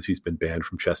over because he's been banned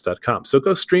from chess.com. So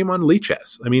go stream on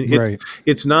Lichess. I mean,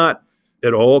 it's not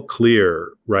at all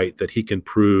clear, right, that he can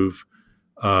prove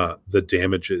the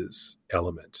damages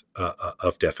element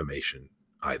of defamation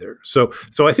either. So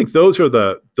I think those are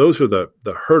the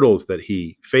hurdles that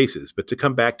he faces. But to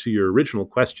come back to your original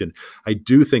question, I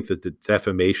do think that the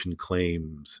defamation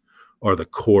claims are the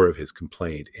core of his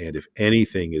complaint. And if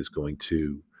anything is going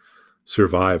to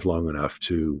survive long enough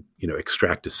to,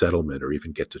 extract a settlement or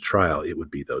even get to trial, it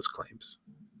would be those claims.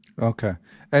 Okay.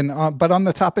 And, but on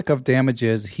the topic of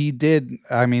damages, he did,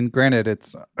 I mean, granted,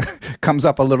 it's comes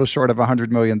up a little short of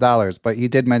 $100 million, but he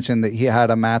did mention that he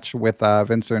had a match with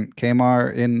Vincent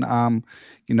Kmar in,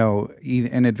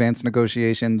 in advanced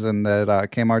negotiations, and that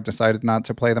Kmar decided not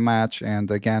to play the match.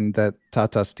 And again, that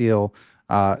Tata Steel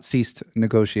ceased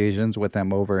negotiations with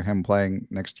him over him playing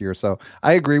next year. So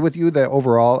I agree with you that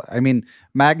overall, I mean,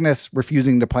 Magnus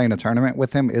refusing to play in a tournament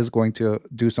with him is going to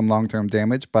do some long-term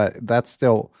damage, but that's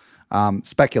still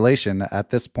speculation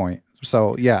at this point.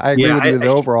 So yeah, I agree with you. The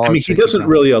overall, I mean, he doesn't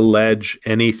really allege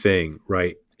anything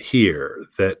right here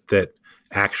that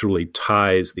actually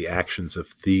ties the actions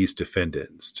of these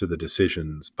defendants to the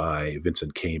decisions by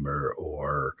Vincent Kmar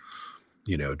or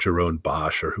Jeroen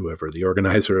Bosch or whoever the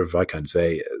organizer of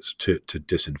Vacanze is to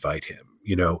disinvite him.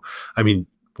 I mean,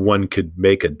 one could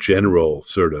make a general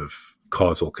sort of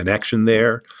causal connection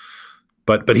there,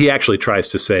 but he actually tries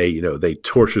to say, they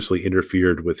tortiously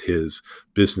interfered with his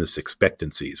business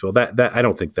expectancies. Well, that I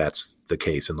don't think that's the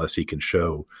case unless he can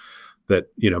show that,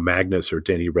 Magnus or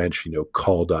Danny Wrench,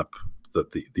 called up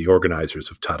the organizers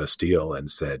of Tata Steel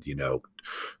and said,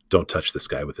 don't touch this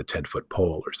guy with a 10-foot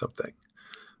pole or something.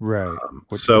 Right.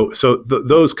 So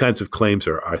those kinds of claims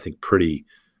are, I think, pretty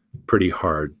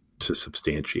hard to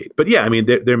substantiate. But yeah, I mean,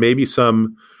 there may be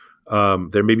some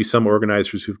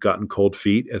organizers who've gotten cold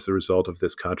feet as a result of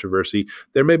this controversy.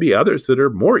 There may be others that are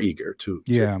more eager to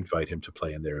invite him to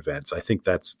play in their events. I think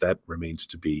that remains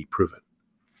to be proven.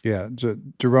 Yeah,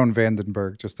 Jeroen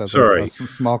Vandenberg, just as a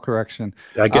small correction.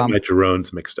 I get my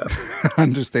Jeroens mixed up.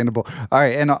 Understandable. All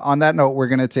right, and on that note, we're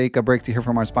going to take a break to hear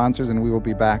from our sponsors, and we will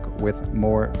be back with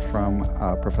more from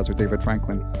Professor David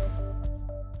Franklin.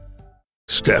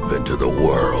 Step into the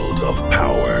world of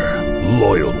power,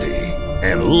 loyalty,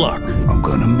 and luck. I'm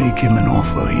going to make him an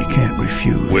offer he can't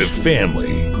refuse. With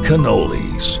family,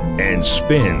 cannolis, and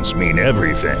spins mean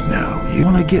everything. Now, you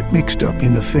want to get mixed up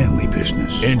in the family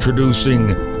business. Introducing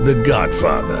The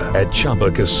Godfather at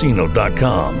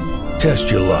ChumbaCasino.com.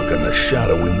 Test your luck in the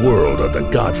shadowy world of The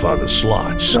Godfather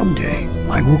slot. Someday,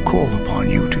 I will call upon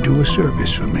you to do a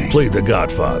service for me. Play The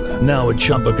Godfather now at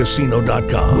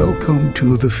ChumbaCasino.com. Welcome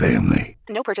to the family.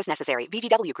 No purchase necessary.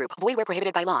 VGW Group. Void where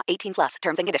prohibited by law. 18+.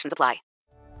 Terms and conditions apply.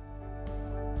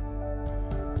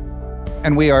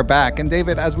 And we are back. And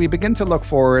David, as we begin to look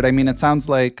forward, I mean, it sounds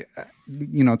like,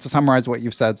 to summarize what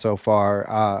you've said so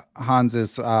far,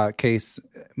 Hans's case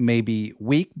may be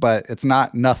weak, but it's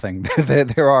not nothing.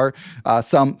 There are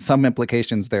some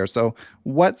implications there. So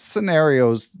what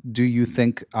scenarios do you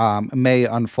think may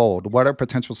unfold? What are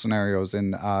potential scenarios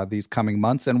in these coming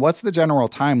months? And what's the general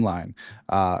timeline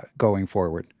going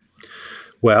forward?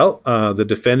 Well, the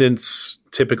defendants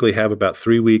typically have about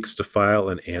 3 weeks to file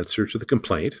an answer to the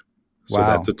complaint. So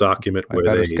that's a document where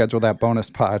they schedule that bonus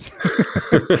pod.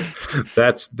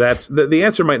 that's the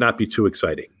answer might not be too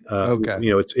exciting. Okay.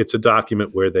 It's a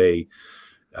document where they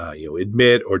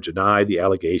admit or deny the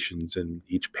allegations in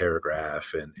each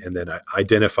paragraph and then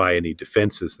identify any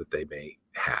defenses that they may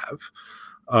have.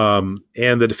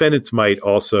 And the defendants might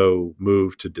also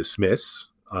move to dismiss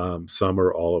some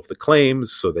or all of the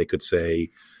claims. So they could say,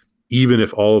 even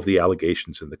if all of the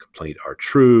allegations in the complaint are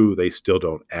true, they still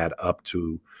don't add up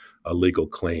to a legal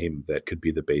claim that could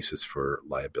be the basis for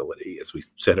liability. As we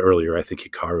said earlier, I think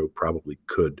Hikaru probably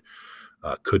could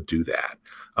do that,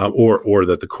 or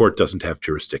that the court doesn't have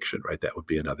jurisdiction. Right, that would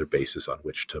be another basis on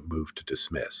which to move to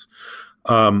dismiss.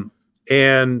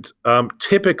 And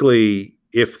typically,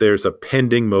 if there's a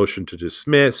pending motion to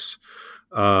dismiss,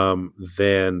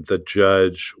 then the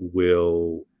judge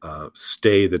will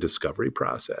stay the discovery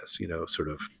process. Sort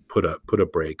of put a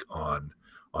break on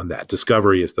that.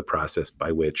 Discovery is the process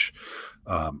by which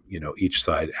each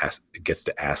side gets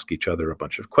to ask each other a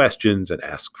bunch of questions and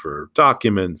ask for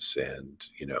documents, and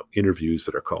interviews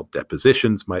that are called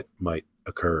depositions might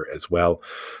occur as well.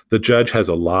 The judge has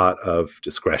a lot of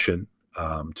discretion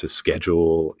to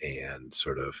schedule and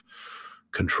sort of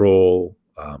control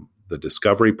the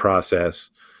discovery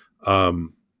process. I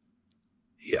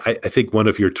think one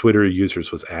of your Twitter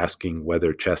users was asking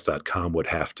whether chess.com would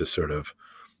have to sort of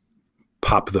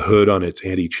pop the hood on its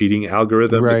anti-cheating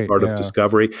algorithm as part of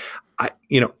discovery. I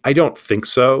don't think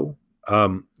so.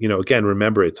 Again,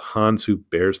 remember, it's Hans who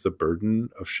bears the burden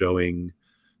of showing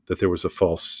that there was a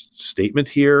false statement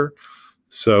here.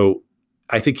 So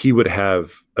I think he would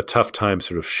have a tough time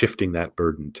sort of shifting that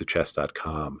burden to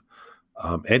chess.com.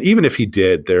 And even if he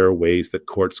did, there are ways that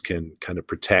courts can kind of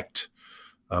protect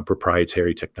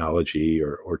proprietary technology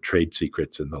or trade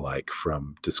secrets and the like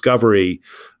from discovery.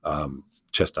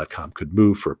 Chess.com could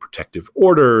move for a protective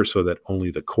order so that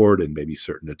only the court and maybe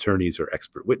certain attorneys or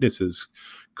expert witnesses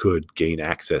could gain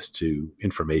access to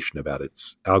information about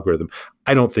its algorithm.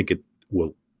 I don't think it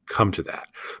will come to that,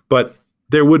 but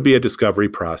there would be a discovery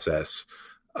process.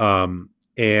 And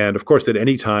of course, at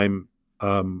any time,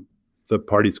 the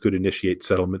parties could initiate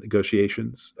settlement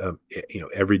negotiations.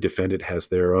 Every defendant has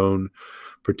their own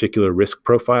particular risk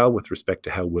profile with respect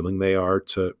to how willing they are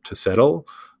to settle,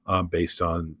 based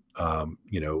on a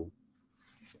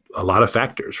lot of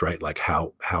factors, right? Like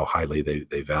how highly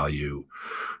they value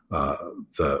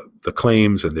the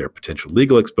claims and their potential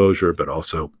legal exposure, but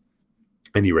also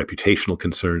any reputational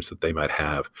concerns that they might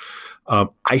have.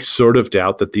 I sort of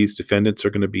doubt that these defendants are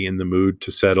going to be in the mood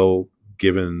to settle,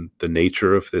 given the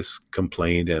nature of this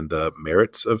complaint and the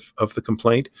merits of the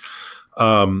complaint.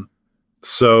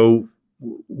 So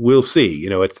we'll see.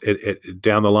 It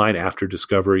down the line, after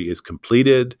discovery is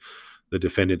completed, the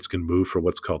defendants can move for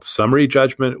what's called summary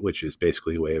judgment, which is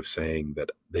basically a way of saying that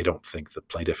they don't think the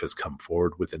plaintiff has come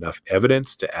forward with enough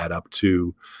evidence to add up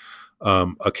to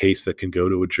a case that can go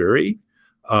to a jury.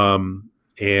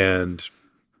 And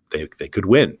they could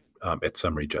win at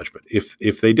summary judgment.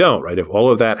 If they don't, right, if all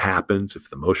of that happens, if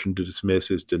the motion to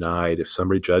dismiss is denied, if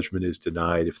summary judgment is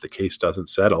denied, if the case doesn't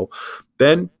settle,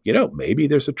 then, maybe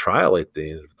there's a trial at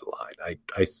the end of the line.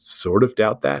 I sort of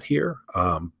doubt that here.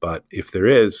 But if there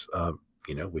is,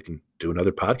 we can do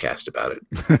another podcast about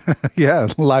it. Yeah,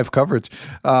 live coverage.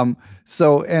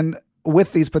 And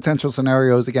with these potential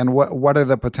scenarios, again, what are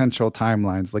the potential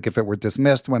timelines? Like, if it were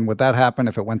dismissed, when would that happen?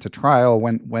 If it went to trial,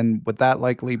 when would that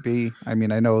likely be? I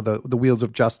mean, I know the wheels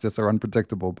of justice are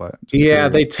unpredictable, but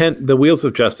the wheels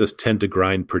of justice tend to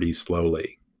grind pretty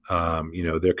slowly.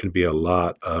 There can be a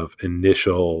lot of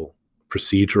initial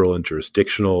procedural and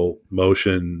jurisdictional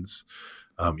motions.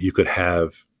 You could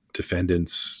have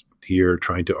defendants here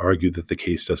trying to argue that the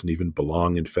case doesn't even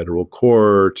belong in federal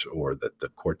court, or that the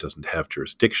court doesn't have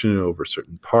jurisdiction over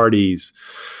certain parties.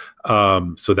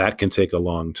 So that can take a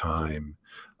long time.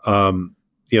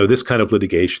 This kind of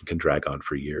litigation can drag on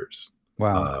for years.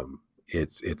 Wow.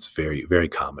 It's very, very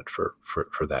common for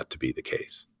that to be the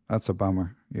case. That's a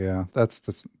bummer. Yeah, that's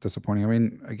disappointing. I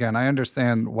mean, again, I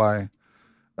understand why,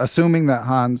 assuming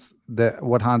that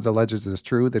what Hans alleges is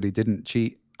true, that he didn't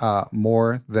cheat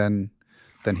more than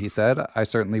he said, I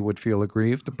certainly would feel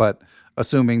aggrieved. But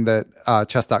assuming that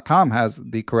chess.com has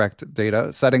the correct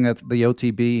data, setting the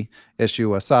OTB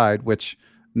issue aside, which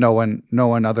no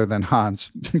one other than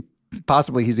Hans,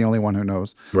 possibly he's the only one who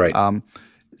knows. Right.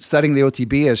 Setting the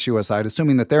OTB issue aside,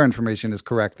 assuming that their information is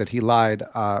correct, that he lied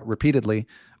repeatedly,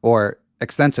 or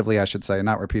extensively, I should say,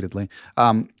 not repeatedly,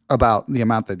 about the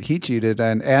amount that he cheated,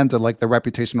 and like the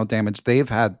reputational damage they've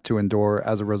had to endure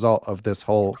as a result of this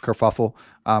whole kerfuffle.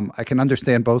 I can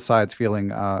understand both sides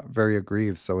feeling very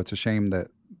aggrieved. So it's a shame that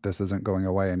this isn't going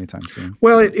away anytime soon.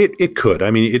 Well, it could.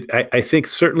 I mean, I think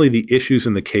certainly the issues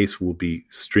in the case will be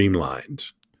streamlined,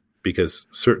 because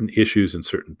certain issues and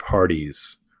certain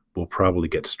parties will probably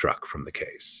get struck from the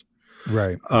case.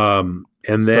 Right. And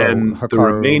then the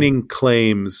remaining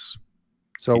claims.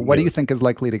 So what do you think is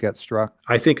likely to get struck?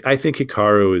 I think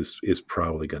Hikaru is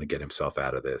probably going to get himself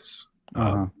out of this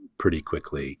pretty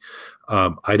quickly.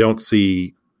 I don't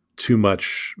see too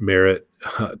much merit,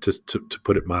 to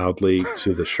put it mildly,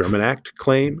 to the Sherman Act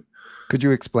claim. Could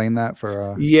you explain that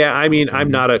for? Yeah, I mean, I'm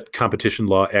not a competition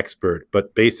law expert,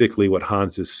 but basically what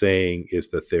Hans is saying is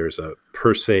that there's a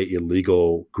per se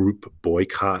illegal group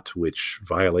boycott, which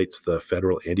violates the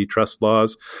federal antitrust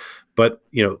laws. But,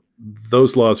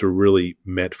 those laws are really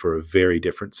meant for a very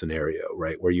different scenario,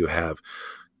 right? Where you have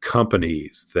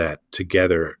companies that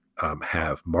together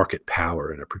have market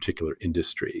power in a particular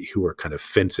industry who are kind of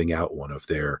fencing out one of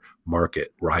their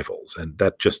market rivals. And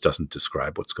that just doesn't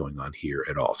describe what's going on here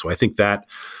at all. So I think that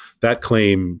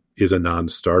claim is a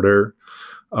non-starter.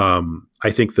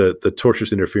 I think the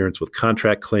tortious interference with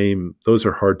contract claim, those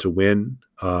are hard to win.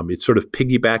 It sort of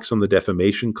piggybacks on the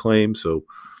defamation claim. So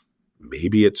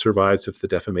maybe it survives if the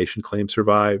defamation claim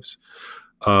survives.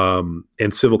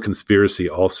 And civil conspiracy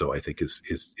also, I think,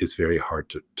 is very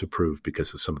hard to prove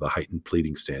because of some of the heightened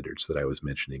pleading standards that I was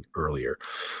mentioning earlier.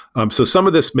 So some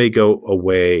of this may go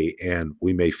away, and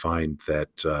we may find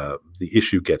that the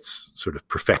issue gets sort of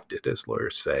perfected, as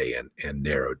lawyers say, and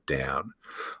narrowed down.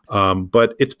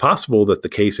 But it's possible that the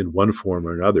case in one form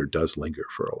or another does linger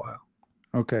for a while.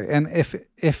 Okay. And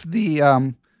if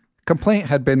the complaint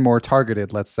had been more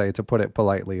targeted, let's say, to put it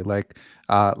politely, like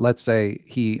let's say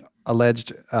he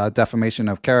alleged defamation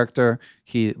of character,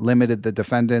 he limited the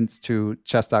defendants to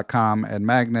Chess.com and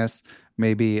Magnus,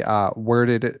 maybe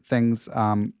worded things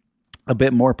a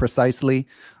bit more precisely,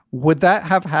 would that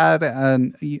have had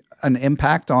an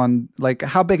impact on, like,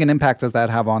 how big an impact does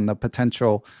that have on the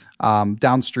potential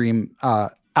downstream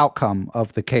outcome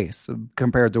of the case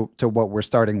compared to what we're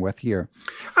starting with here?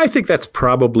 I think that's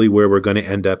probably where we're going to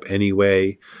end up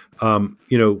anyway. In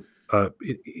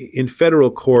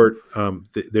federal court,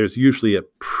 there's usually a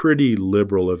pretty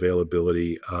liberal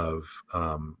availability of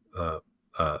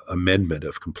amendment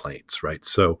of complaints, right?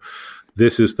 So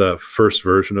this is the first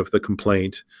version of the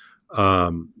complaint,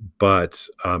 but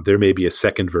there may be a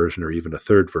second version or even a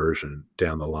third version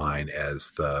down the line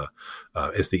as the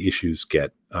issues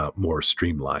get more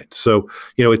streamlined. So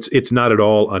it's not at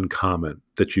all uncommon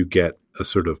that you get a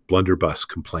sort of blunderbuss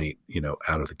complaint,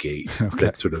 out of the gate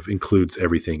that sort of includes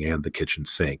everything and the kitchen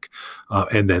sink,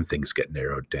 and then things get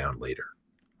narrowed down later.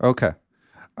 Okay.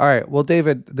 All right. Well,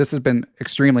 David, this has been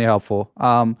extremely helpful.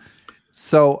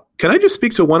 So can I just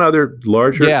speak to one other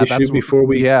larger issue before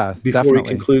we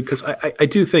conclude? Because I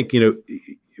do think,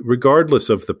 regardless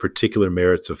of the particular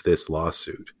merits of this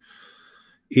lawsuit,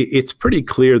 it's pretty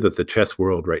clear that the chess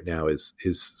world right now is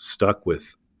stuck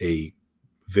with a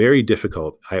very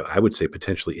difficult, I would say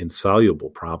potentially insoluble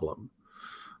problem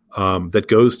that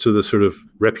goes to the sort of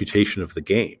reputation of the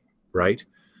game, right?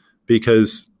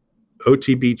 Because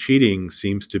OTB cheating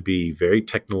seems to be very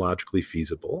technologically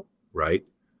feasible, right?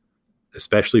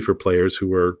 Especially for players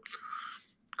who are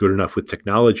good enough with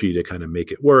technology to kind of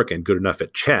make it work and good enough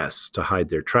at chess to hide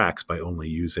their tracks by only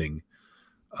using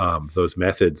those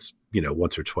methods,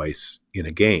 once or twice in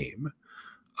a game.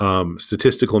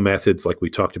 Statistical methods like we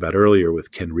talked about earlier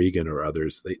with Ken Regan or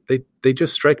others, they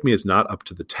just strike me as not up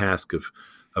to the task of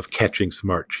catching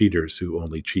smart cheaters who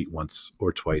only cheat once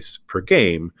or twice per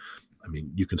game. I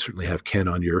mean, you can certainly have Ken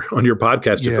on your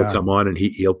podcast if he'll come on, and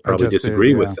he'll probably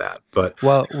disagree with that. But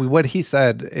what he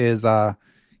said is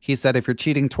he said if you're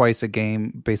cheating twice a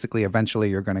game, basically eventually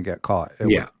you're going to get caught.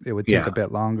 It would take a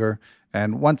bit longer.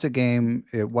 And once a game,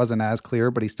 it wasn't as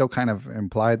clear, but he still kind of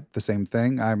implied the same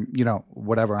thing.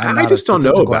 Whatever. I just don't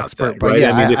know about expert, that, right?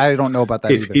 But I don't know about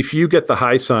that either. If you get the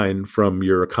high sign from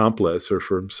your accomplice or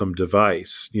from some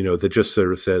device, that just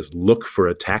sort of says, look for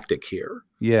a tactic here.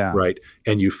 Yeah. Right.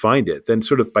 And you find it, then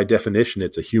sort of by definition,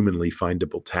 it's a humanly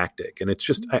findable tactic. And it's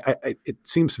just, it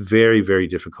seems very, very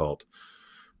difficult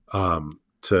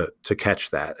to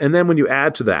catch that. And then when you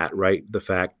add to that, right, the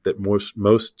fact that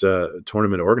most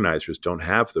tournament organizers don't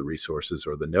have the resources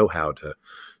or the know-how to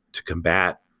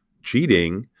combat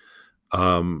cheating,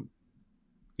 in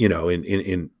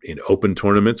open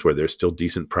tournaments where there's still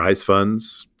decent prize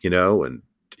funds, and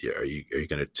are you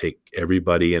going to take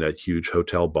everybody in a huge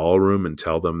hotel ballroom and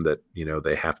tell them that,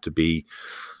 they have to be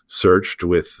searched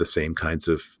with the same kinds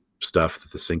of stuff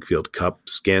that the Sinkfield Cup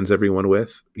scans everyone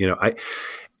with?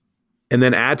 And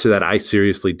then add to that, I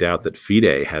seriously doubt that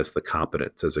FIDE has the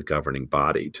competence as a governing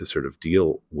body to sort of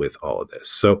deal with all of this.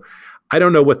 So I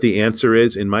don't know what the answer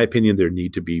is. In my opinion, there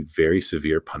need to be very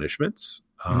severe punishments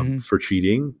for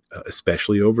cheating,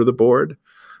 especially over the board.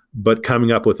 But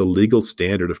coming up with a legal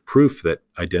standard of proof that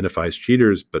identifies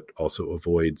cheaters but also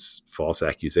avoids false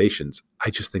accusations, I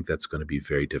just think that's going to be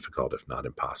very difficult, if not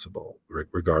impossible,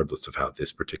 regardless of how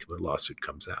this particular lawsuit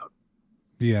comes out.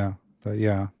 Yeah.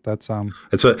 That's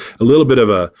it's a little bit of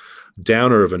a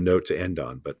downer of a note to end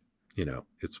on, but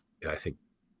it's, I think,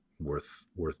 worth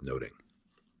noting.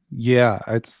 Yeah,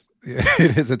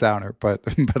 it is a downer, but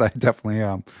I definitely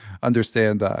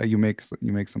understand. You make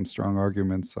some strong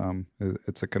arguments.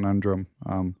 It's a conundrum.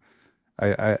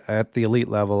 I at the elite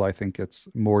level, I think it's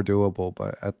more doable,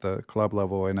 but at the club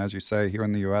level, and as you say, here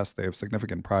in the U.S., they have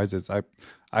significant prizes.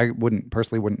 I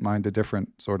wouldn't mind a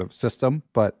different sort of system,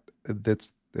 but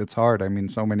it's hard. I mean,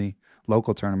 so many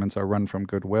local tournaments are run from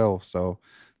goodwill, so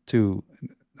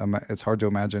it's hard to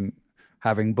imagine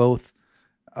having both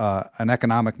an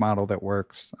economic model that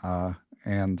works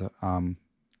and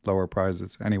lower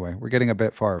prizes. Anyway, we're getting a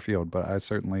bit far afield, but I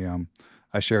certainly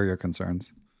I share your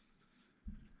concerns.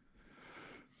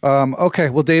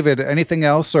 Okay, well, David, anything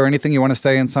else or anything you want to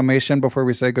say in summation before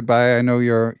we say goodbye? I know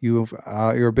you're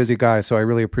a busy guy, so I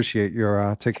really appreciate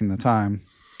your taking the time.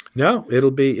 No,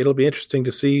 it'll be interesting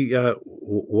to see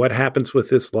what happens with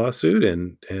this lawsuit,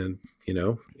 and you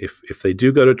know, if they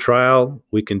do go to trial,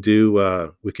 we can do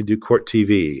court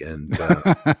TV, and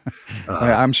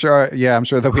I'm sure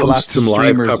there'll be lots of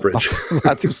streamers,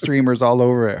 lots of streamers all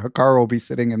over it. Hikaru will be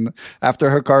sitting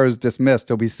after Hikaru is dismissed,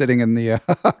 he'll be sitting in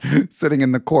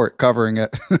the court covering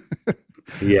it.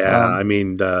 Yeah, I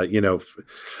mean, you know,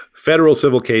 federal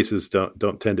civil cases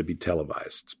don't tend to be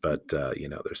televised, but you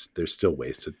know, there's still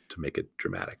ways to make it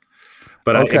dramatic.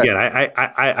 But okay.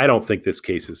 I don't think this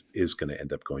case is going to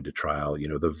end up going to trial. You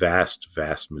know, the vast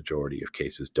majority of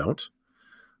cases don't.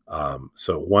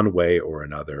 So one way or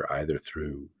another, either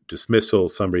through dismissal,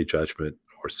 summary judgment,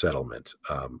 or settlement,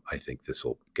 I think this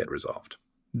will get resolved.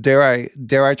 Dare I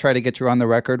try to get you on the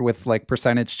record with like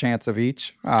percentage chance of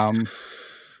each?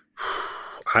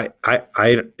 I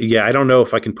don't know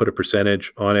if I can put a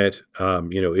percentage on it.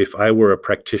 You know, if I were a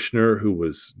practitioner who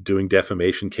was doing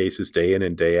defamation cases day in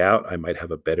and day out, I might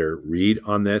have a better read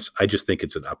on this. I just think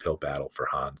it's an uphill battle for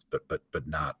Hans, but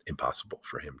not impossible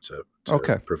for him to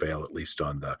prevail, at least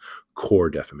on the core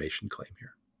defamation claim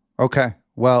here. Okay.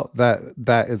 Well,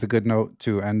 that is a good note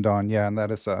to end on. Yeah, and that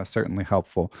is certainly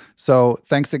helpful. So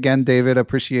thanks again, David.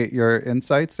 Appreciate your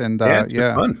insights. And it's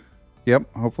been fun.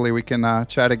 Yep. Hopefully we can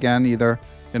chat again, either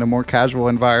in a more casual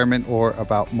environment or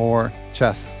about more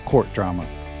chess court drama.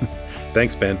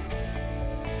 Thanks, Ben.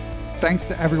 Thanks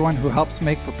to everyone who helps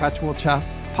make Perpetual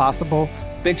Chess possible.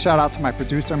 Big shout out to my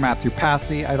producer, Matthew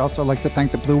Passy. I'd also like to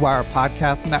thank the Blue Wire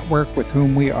Podcast Network, with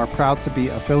whom we are proud to be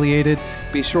affiliated.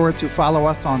 Be sure to follow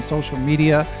us on social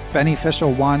media,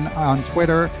 Beneficial1 on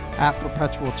Twitter, at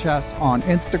Perpetual Chess on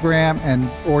Instagram,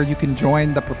 or you can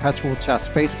join the Perpetual Chess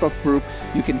Facebook group.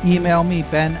 You can email me,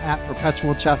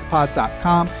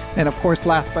 ben@perpetualchesspod.com. And of course,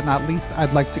 last but not least,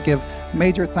 I'd like to give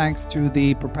major thanks to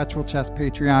the Perpetual Chess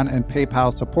Patreon and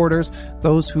PayPal supporters.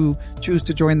 Those who choose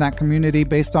to join that community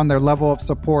based on their level of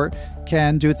support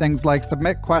can do things like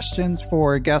submit questions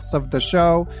for guests of the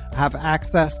show, have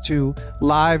access to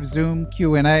live Zoom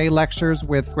Q&A lectures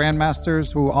with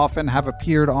grandmasters who often have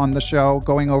appeared on the show,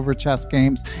 going over chess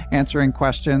games, answering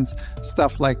questions,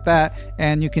 stuff like that.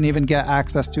 And you can even get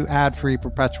access to ad-free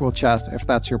Perpetual Chess if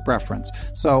that's your preference.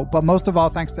 So, but most of all,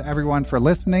 thanks to everyone for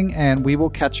listening, and we will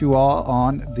catch you all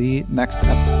on the next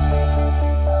episode.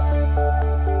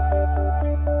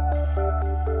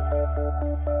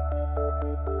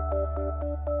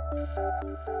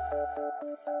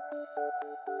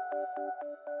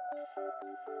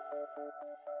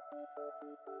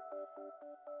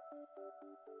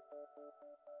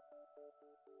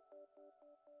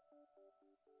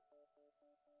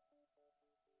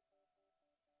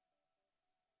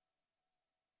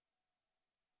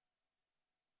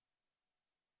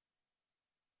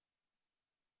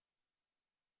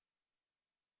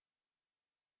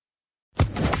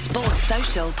 Sports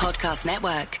Social Podcast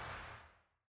Network.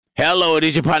 Hello, it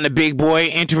is your partner, Big Boy,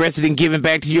 interested in giving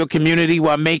back to your community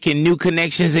while making new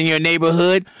connections in your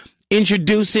neighborhood.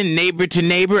 Introducing Neighbor to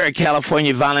Neighbor, a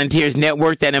California volunteers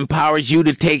network that empowers you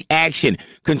to take action,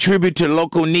 contribute to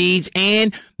local needs,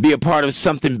 and be a part of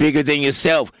something bigger than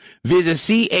yourself. Visit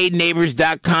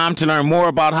ca-neighbors.com to learn more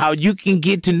about how you can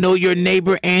get to know your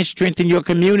neighbor and strengthen your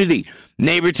community.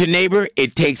 Neighbor to Neighbor,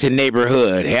 it takes a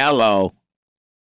neighborhood. Hello.